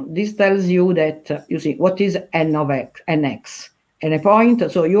condition? This tells you that, you see, what is n of x, nx? And a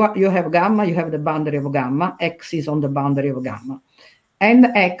point, so you have gamma, you have the boundary of gamma, x is on the boundary of gamma. And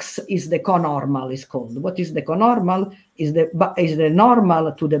x is the conormal, is called. What is the conormal? Is the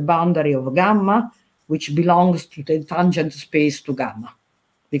normal to the boundary of gamma, which belongs to the tangent space to gamma.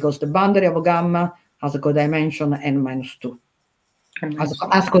 Because the boundary of gamma has a codimension n-2.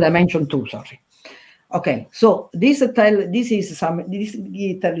 As codimension 2, sorry. Okay, so this tells you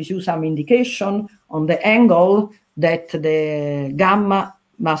some indication on the angle that the gamma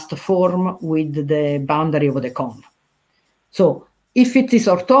must form with the boundary of the cone. So if it is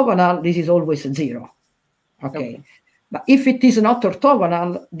orthogonal, this is always 0. Okay. But if it is not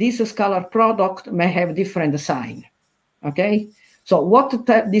orthogonal, this scalar product may have different sign. Okay. So what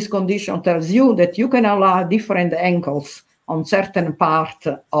this condition tells you that you can allow different angles on certain part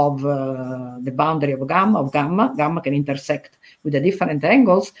of the boundary of gamma. Gamma can intersect with the different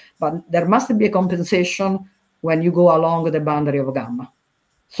angles, but there must be a compensation when you go along the boundary of gamma,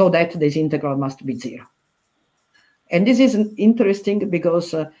 so that this integral must be 0. And this is interesting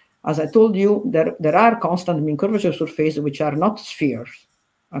because, as I told you, there are constant mean curvature surfaces which are not spheres,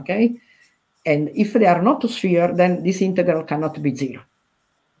 okay? And if they are not a sphere, then this integral cannot be 0,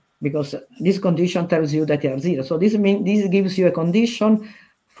 because this condition tells you that they are 0. So this gives you a condition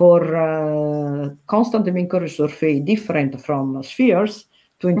for constant mean curvature surface different from spheres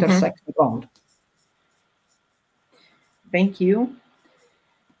to intersect the bond. Thank you.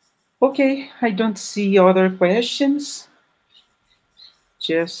 Okay, I don't see other questions.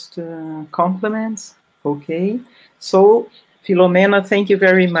 Just compliments. Okay. So, Filomena, thank you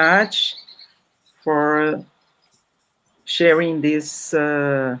very much for sharing these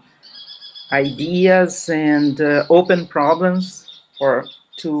ideas and open problems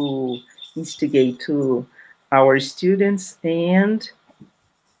to instigate to our students, and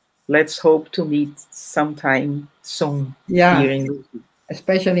let's hope to meet sometime soon. Yeah, here in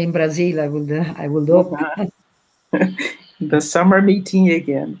especially in Brazil, I would hope. The summer meeting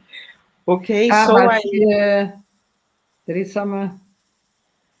again. Okay, so there is some.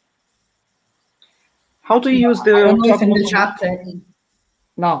 How do you use the? I don't know if in the chat.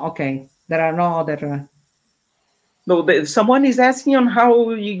 No, okay. There are no other. No, someone is asking on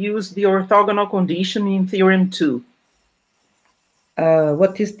how you use the orthogonal condition in Theorem 2.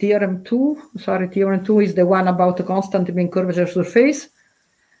 What is Theorem 2? Sorry, Theorem 2 is the one about the constant mean curvature surface.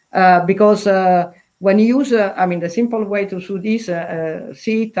 Because when you use, I mean, the simple way to do this,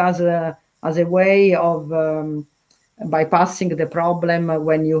 see it as a way of bypassing the problem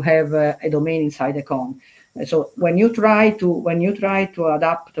when you have a domain inside a cone. So when you try to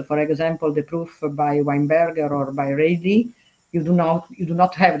adapt, for example, the proof by Weinberger or by Redi, you do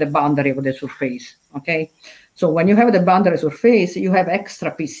not have the boundary of the surface. Okay, so when you have the boundary surface, you have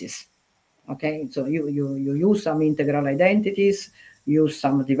extra pieces. Okay, so you use some integral identities, use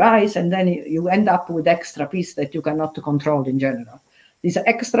some device, and then you end up with extra piece that you cannot control in general. This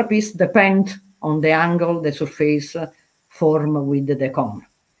extra piece depend on the angle the surface form with the cone.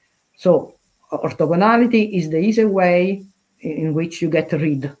 So orthogonality is the easy way in which you get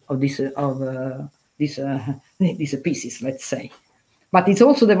rid of these pieces, let's say. But it's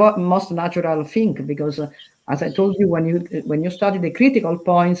also the most natural thing, because as I told you, when you study the critical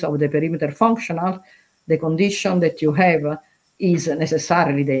points of the perimeter functional, the condition that you have is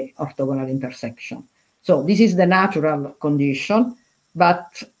necessarily the orthogonal intersection. So this is the natural condition,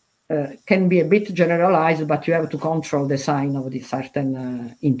 but can be a bit generalized, but you have to control the sign of the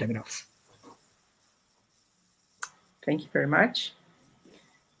certain integrals. Thank you very much.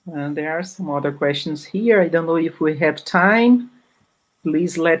 There are some other questions here. I don't know if we have time.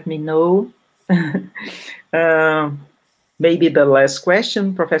 Please let me know. Maybe the last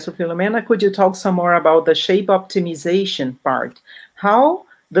question, Professor Filomena, could you talk some more about the shape optimization part? How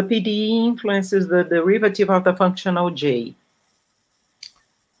the PDE influences the derivative of the functional J?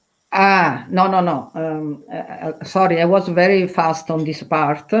 No. Sorry, I was very fast on this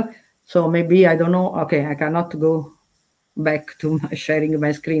part. So maybe, I don't know. Okay, I cannot go back to sharing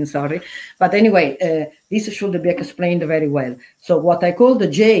my screen, sorry. But anyway, this should be explained very well. So what I call the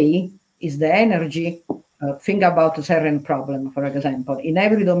J is the energy. Think about the Serrin problem, for example. In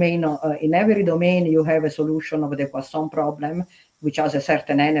every domain, you have a solution of the Poisson problem, which has a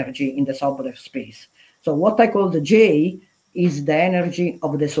certain energy in the Sobolev space. So what I call the J is the energy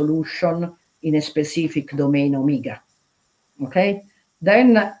of the solution in a specific domain omega. Okay?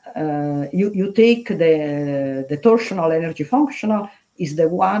 Then you take the torsional energy functional is the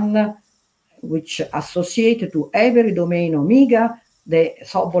one which associated to every domain omega the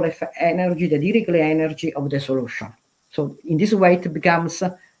Sobolev energy, the Dirichlet energy of the solution. So in this way, it becomes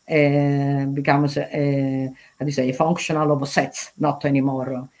a functional of sets, not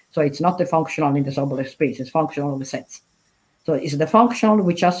anymore. So it's not a functional in the Sobolev space; it's functional of sets. So it's the functional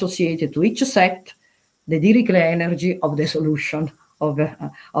which associated to each set the Dirichlet energy of the solution of the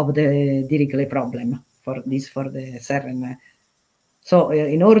Dirichlet problem for the Serrin. So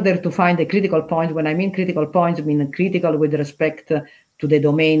in order to find a critical point, when I mean critical points, I mean critical with respect to the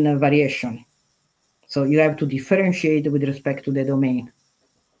domain variation. So you have to differentiate with respect to the domain.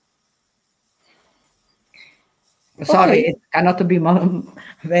 Sorry, it cannot be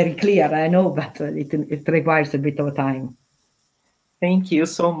very clear, I know, but it requires a bit of time. Thank you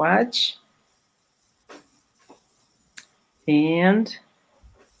so much. And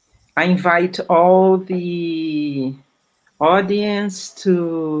I invite all the audience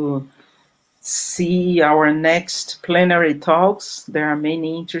to see our next plenary talks. There are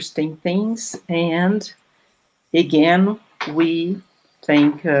many interesting things. And again, we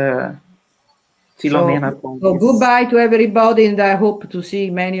thank Filomena. So goodbye to everybody, and I hope to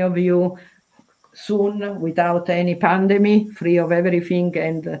see many of you soon without any pandemic, free of everything,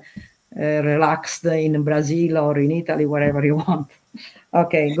 and relaxed in Brazil or in Italy, wherever you want.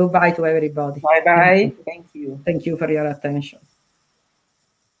 Okay, goodbye to everybody. Bye-bye. Thank you. Thank you for your attention.